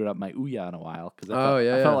finally booted up my Ouya in a while because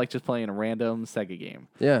I felt like just playing a random Sega game.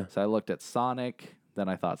 Yeah. So I looked at Sonic, then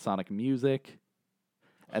I thought Sonic Music,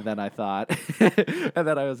 and then I thought, and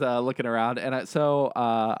then I was looking around, and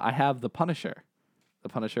I have The Punisher. The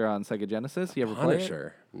Punisher on Sega Genesis. You ever play it?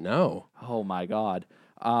 Punisher? No. Oh my God.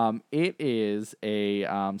 It is a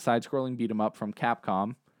side-scrolling beat 'em up from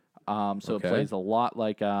Capcom. So it plays a lot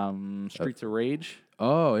like Streets of Rage.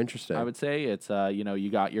 Oh, interesting. I would say it's you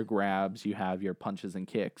got your grabs, you have your punches and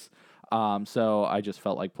kicks. So I just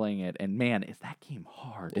felt like playing it, and man, is that game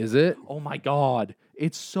hard? Is it? Oh my God,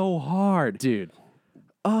 it's so hard, Dude.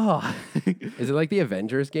 Oh, Is it like the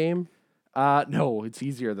Avengers game? no, it's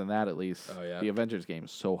easier than that at least. Oh, yeah? The Avengers game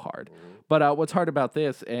is so hard. But what's hard about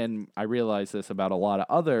this, and I realize this about a lot of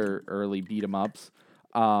other early beat 'em ups,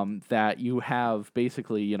 that you have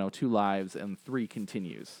basically 2 lives and 3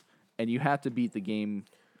 continues, and you have to beat the game,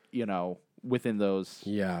 within those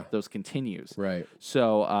continues. Right.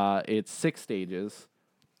 So it's 6 stages,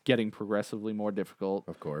 getting progressively more difficult.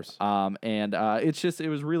 Of course. And it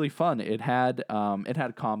was really fun. It had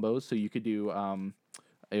combos, so you could do.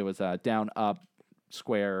 It was down, up,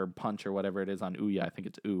 square, punch, or whatever it is on Ouya. I think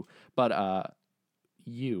it's Oo. But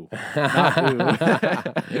U, not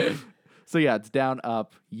Oo. So yeah, it's down,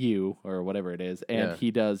 up, U, or whatever it is. And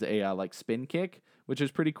he does a like spin kick, which is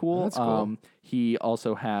pretty cool. That's cool. He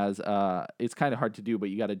also has, it's kind of hard to do, but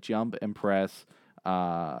you got to jump and press,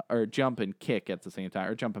 or jump and kick at the same time,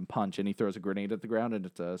 or jump and punch. And he throws a grenade at the ground, and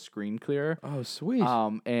it's a screen clearer. Oh, sweet.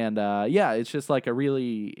 It's just like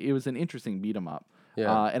it was an interesting beat 'em up.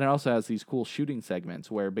 Yeah. And it also has these cool shooting segments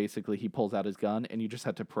where basically he pulls out his gun and you just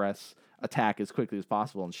have to press attack as quickly as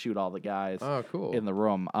possible and shoot all the guys Oh, cool. in the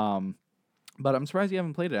room. But I'm surprised you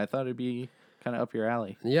haven't played it. I thought it'd be kind of up your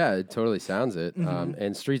alley. Yeah, it totally sounds it.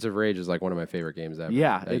 And Streets of Rage is like one of my favorite games ever.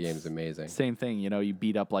 Yeah, that game's amazing. Same thing, you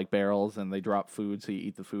beat up like barrels and they drop food, so you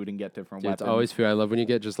eat the food and get different Dude, weapons. it's always food. I love when you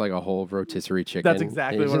get just like a whole rotisserie chicken. That's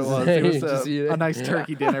exactly and what you it was. just- It was you just eat a nice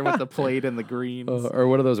turkey dinner with the plate and the greens. Or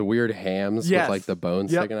one of those weird hams Yes. with like the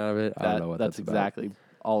bones Yep. sticking out of it. I don't know what that's about. exactly.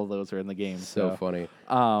 All of those are in the game. So funny.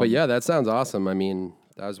 But yeah, that sounds awesome. I mean,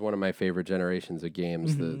 that was one of my favorite generations of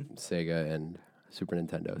games, the Sega and Super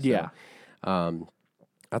Nintendo. So, Yeah.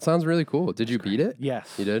 That sounds really cool. Did you beat it?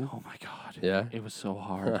 Yes. You did? Oh my god. Yeah? It was so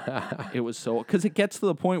hard. It was so because it gets to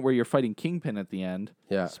the point where you're fighting Kingpin at the end.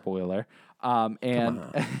 Yeah. Spoiler. And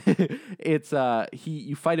it's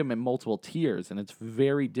you fight him in multiple tiers, and it's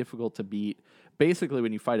very difficult to beat. Basically,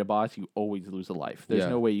 when you fight a boss, you always lose a life. There's Yeah.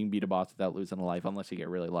 no way you can beat a boss without losing a life unless you get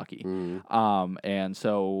really lucky. And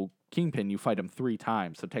so Kingpin, you fight him 3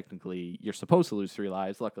 times, so technically you're supposed to lose 3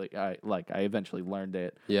 lives. Luckily, I eventually learned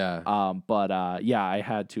it. Yeah. Yeah, I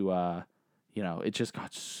had to. It just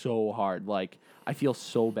got so hard. Like, I feel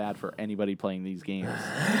so bad for anybody playing these games,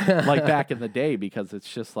 like back in the day, because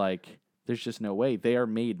it's just like there's just no way. They are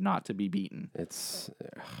made not to be beaten, It's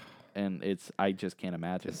and I just can't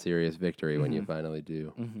imagine. a serious victory when you finally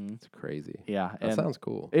do. Mm-hmm. It's crazy. Yeah, That and sounds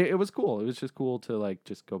cool. it was cool. It was just cool to like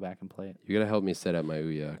just go back and play it. You got to help me set up my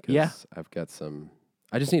Ouya because Yeah. I've got some.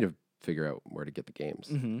 I just need to figure out where to get the games.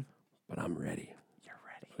 Mm-hmm. But I'm ready. You're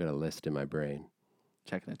ready. I've got a list in my brain.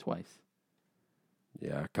 Checking it twice.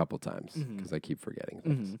 Yeah, a couple times because I keep forgetting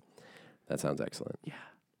things. That sounds excellent. Yeah,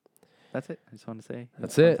 that's it. I just want to say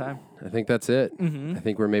That's it's it. fun time. I think that's it. I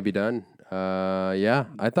think we're maybe done. Yeah,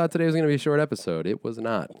 I thought today was going to be a short episode. It was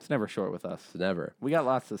not. It's never short with us. It's never. We got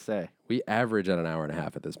lots to say. We average at an hour and a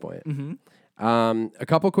half at this point. A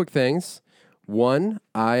couple quick things. One,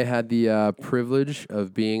 I had the privilege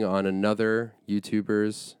of being on another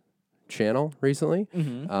YouTuber's channel recently.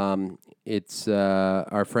 It's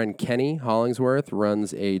our friend Kenny Hollingsworth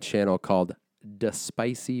runs a channel called The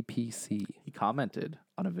Spicy PC. He commented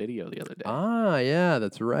on a video the other day. Ah, yeah,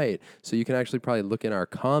 that's right. So you can actually probably look in our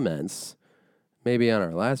comments, maybe on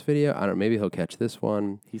our last video. I don't know, maybe he'll catch this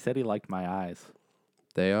one. He said he liked my eyes.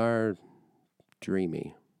 They are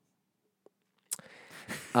dreamy.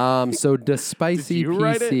 So The Spicy Did you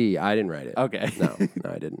write PC. I didn't write it. Okay. No,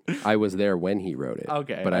 I didn't. I was there when he wrote it.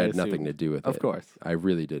 Okay, But I I had nothing assumed. to do with it. Of course. I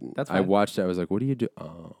really didn't. That's I fine. watched it. I was like, what do you do?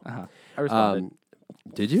 Oh. I responded.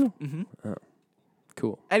 Did you? Oh,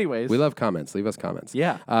 cool. Anyways. We love comments. Leave us comments.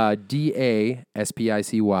 Yeah.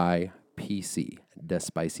 DASPICY PC. The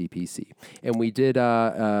Spicy PC. And we did,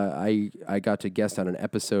 I got to guest on an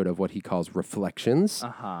episode of what he calls Reflections.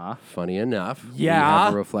 Uh-huh. Funny enough. We Yeah.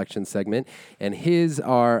 have a reflection segment. And his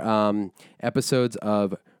are episodes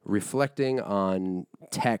of reflecting on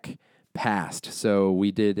tech past. So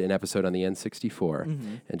we did an episode on the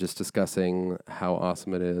N64 and just discussing how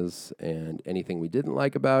awesome it is and anything we didn't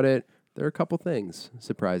like about it. There are a couple things,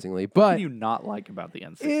 surprisingly. What But do you not like about the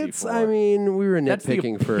N64? it's, I mean, we were That's the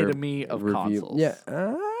nitpicking for epitome of review. consoles.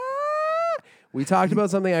 Yeah. We talked about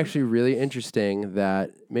something actually really interesting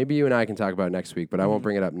that maybe you and I can talk about next week, but I won't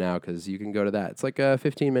bring it up now because you can go to that. It's like a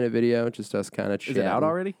 15-minute video, just us kind of chatting. Is it out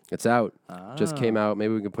already? It's out. Just came out.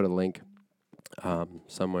 Maybe we can put a link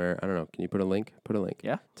somewhere. I don't know. Can you put a link? Put a link.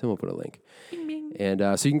 Yeah. Tim will put a link. And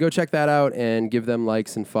so you can go check that out and give them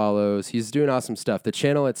likes and follows. He's doing awesome stuff. The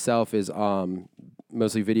channel itself is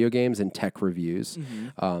mostly video games and tech reviews.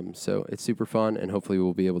 So it's super fun, and hopefully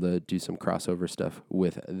we'll be able to do some crossover stuff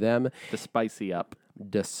with them. The Spicy Up.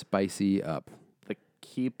 The Spicy Up. The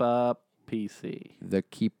Keep Up PC. The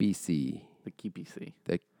Keepy C. The Keep PC.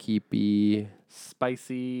 The Keepy.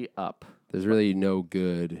 Spicy Up. There's really no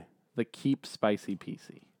good. The Keep Spicy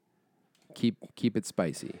PC. Keep it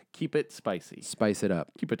spicy. Keep it spicy. Spice it up.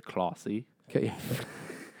 Keep it classy. Okay.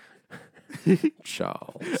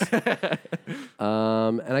 Charles.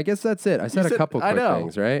 And I guess that's it. I said a said- couple I quick know.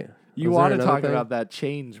 things, right? You Was there want to another talk thing? about that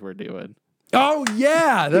change we're doing. Oh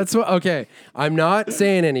yeah, that's what. Okay, I'm not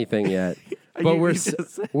saying anything yet, but You we're just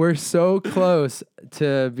said- we're so close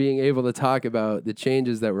to being able to talk about the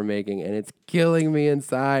changes that we're making, and it's killing me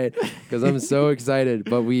inside because I'm so excited.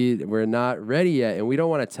 But we're not ready yet, and we don't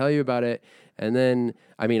want to tell you about it. And then,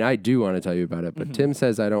 I mean, I do want to tell you about it, but Tim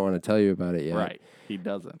says I don't want to tell you about it yet. Right. He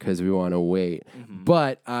doesn't. because we want to wait.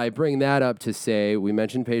 But I bring that up to say we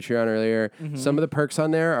mentioned Patreon earlier. Some of the perks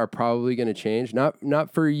on there are probably going to change.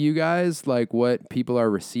 Not for you guys, like what people are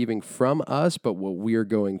receiving from us, but what we're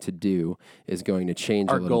going to do is going to change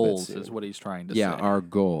Our a little goals bit soon. is what he's trying to Yeah, say. our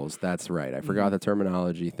goals. That's right. I forgot the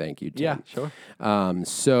terminology. Thank you, Tim. Yeah, sure.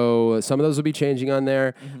 So some of those will be changing on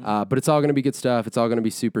there, but it's all going to be good stuff. It's all going to be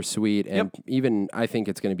super sweet, and even I think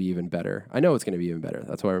it's going to be even better. I know it's going to be even better.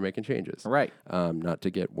 That's why we're making changes. Right. Not to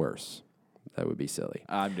get worse. That would be silly.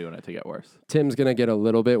 I'm doing it to get worse. Tim's going to get a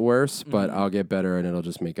little bit worse, but I'll get better, and it'll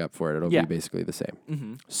just make up for it. It'll Yeah. be basically the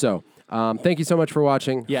same. So thank you so much for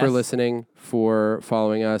watching, Yes. for listening, for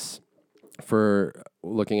following us, for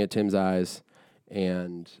looking at Tim's eyes,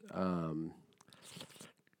 and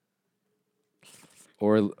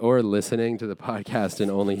or listening to the podcast and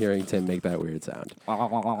only hearing Tim make that weird sound.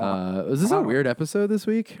 Was this a weird episode this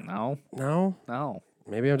week? No. No?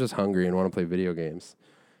 Maybe I'm just hungry and want to play video games.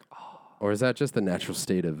 Or is that just the natural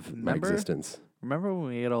state of my Remember? existence? Remember when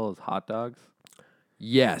we ate all those hot dogs?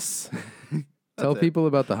 Yes. Tell people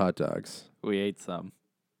about the hot dogs. We ate some.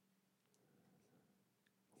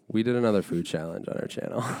 We did another food challenge on our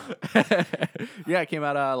channel. Yeah, it came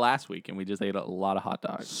out last week, and we just ate a lot of hot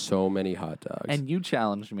dogs. So many hot dogs. And you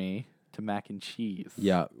challenged me to mac and cheese.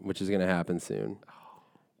 Yeah, which is going to happen soon.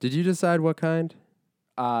 Did you decide what kind?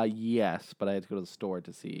 Yes, but I had to go to the store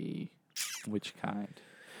to see which kind.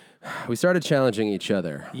 We started challenging each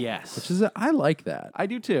other. Yes. Which is, I like that. I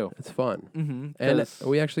do too. It's fun. Mm-hmm. And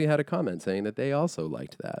we actually had a comment saying that they also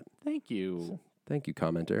liked that. Thank you. Thank you,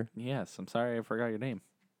 commenter. Yes, I'm sorry I forgot your name.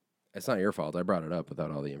 It's not your fault. I brought it up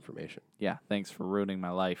without all the information. Yeah, thanks for ruining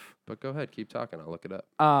my life. But go ahead, keep talking. I'll look it up.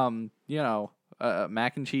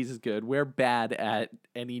 Mac and cheese is good. We're bad at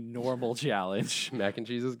any normal challenge. Mac and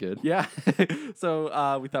cheese is good. Yeah.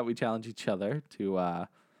 So we thought we'd challenge each other to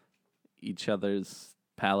each other's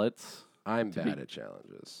palates. I'm bad at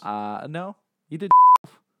challenges. No, you did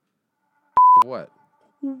What?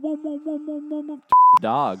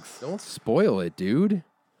 dogs. Don't spoil it, dude.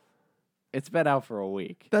 It's been out for a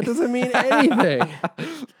week. That doesn't mean anything.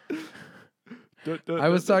 I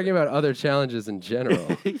was talking about other challenges in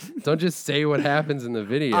general. Don't just say what happens in the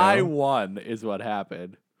video. I won is what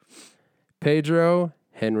happened. Pedro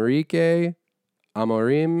Henrique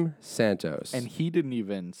Amorim Santos. And he didn't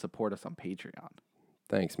even support us on Patreon.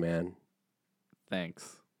 Thanks, man.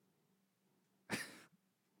 Thanks.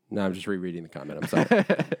 No, I'm just rereading the comment. I'm sorry.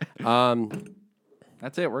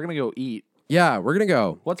 That's it. We're going to go eat. Yeah, we're going to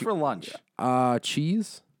go. What's for lunch?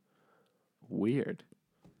 Cheese. Weird.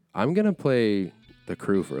 I'm going to play the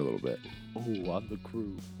crew for a little bit. Oh, I'm the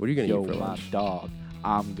crew. What are you going to Yo, eat for my lunch? dog.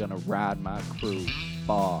 I'm going to ride my crew.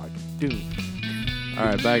 Bog. Dude. All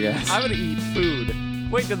right, bye, guys. I'm going to eat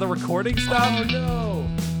food. Wait, did the recording stop? Oh, no.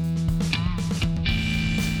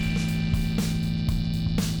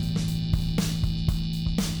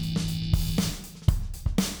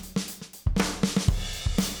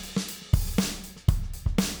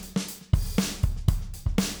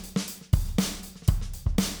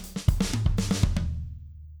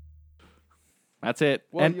 That's it.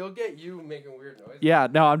 Well, And you'll get you making weird noises. yeah,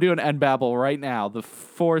 no, I'm doing End Babel right now. The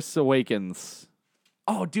Force Awakens.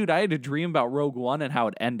 Oh, dude, I had a dream about Rogue One and how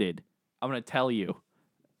it ended. I'm going to tell you.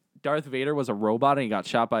 Darth Vader was a robot and he got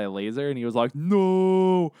shot by a laser and he was like,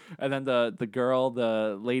 no. And then the girl,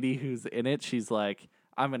 the lady who's in it, she's like,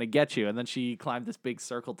 I'm going to get you. And then she climbed this big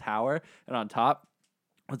circle tower and on top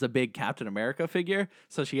was a big Captain America figure.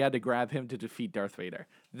 So she had to grab him to defeat Darth Vader.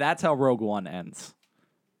 That's how Rogue One ends.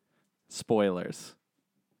 Spoilers.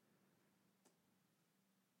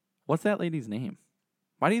 What's that lady's name?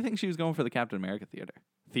 Why do you think she was going for the Captain America theater?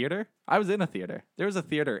 Theater? I was in a theater. There was a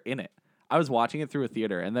theater in it. I was watching it through a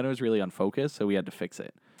theater, and then it was really unfocused, so we had to fix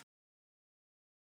it.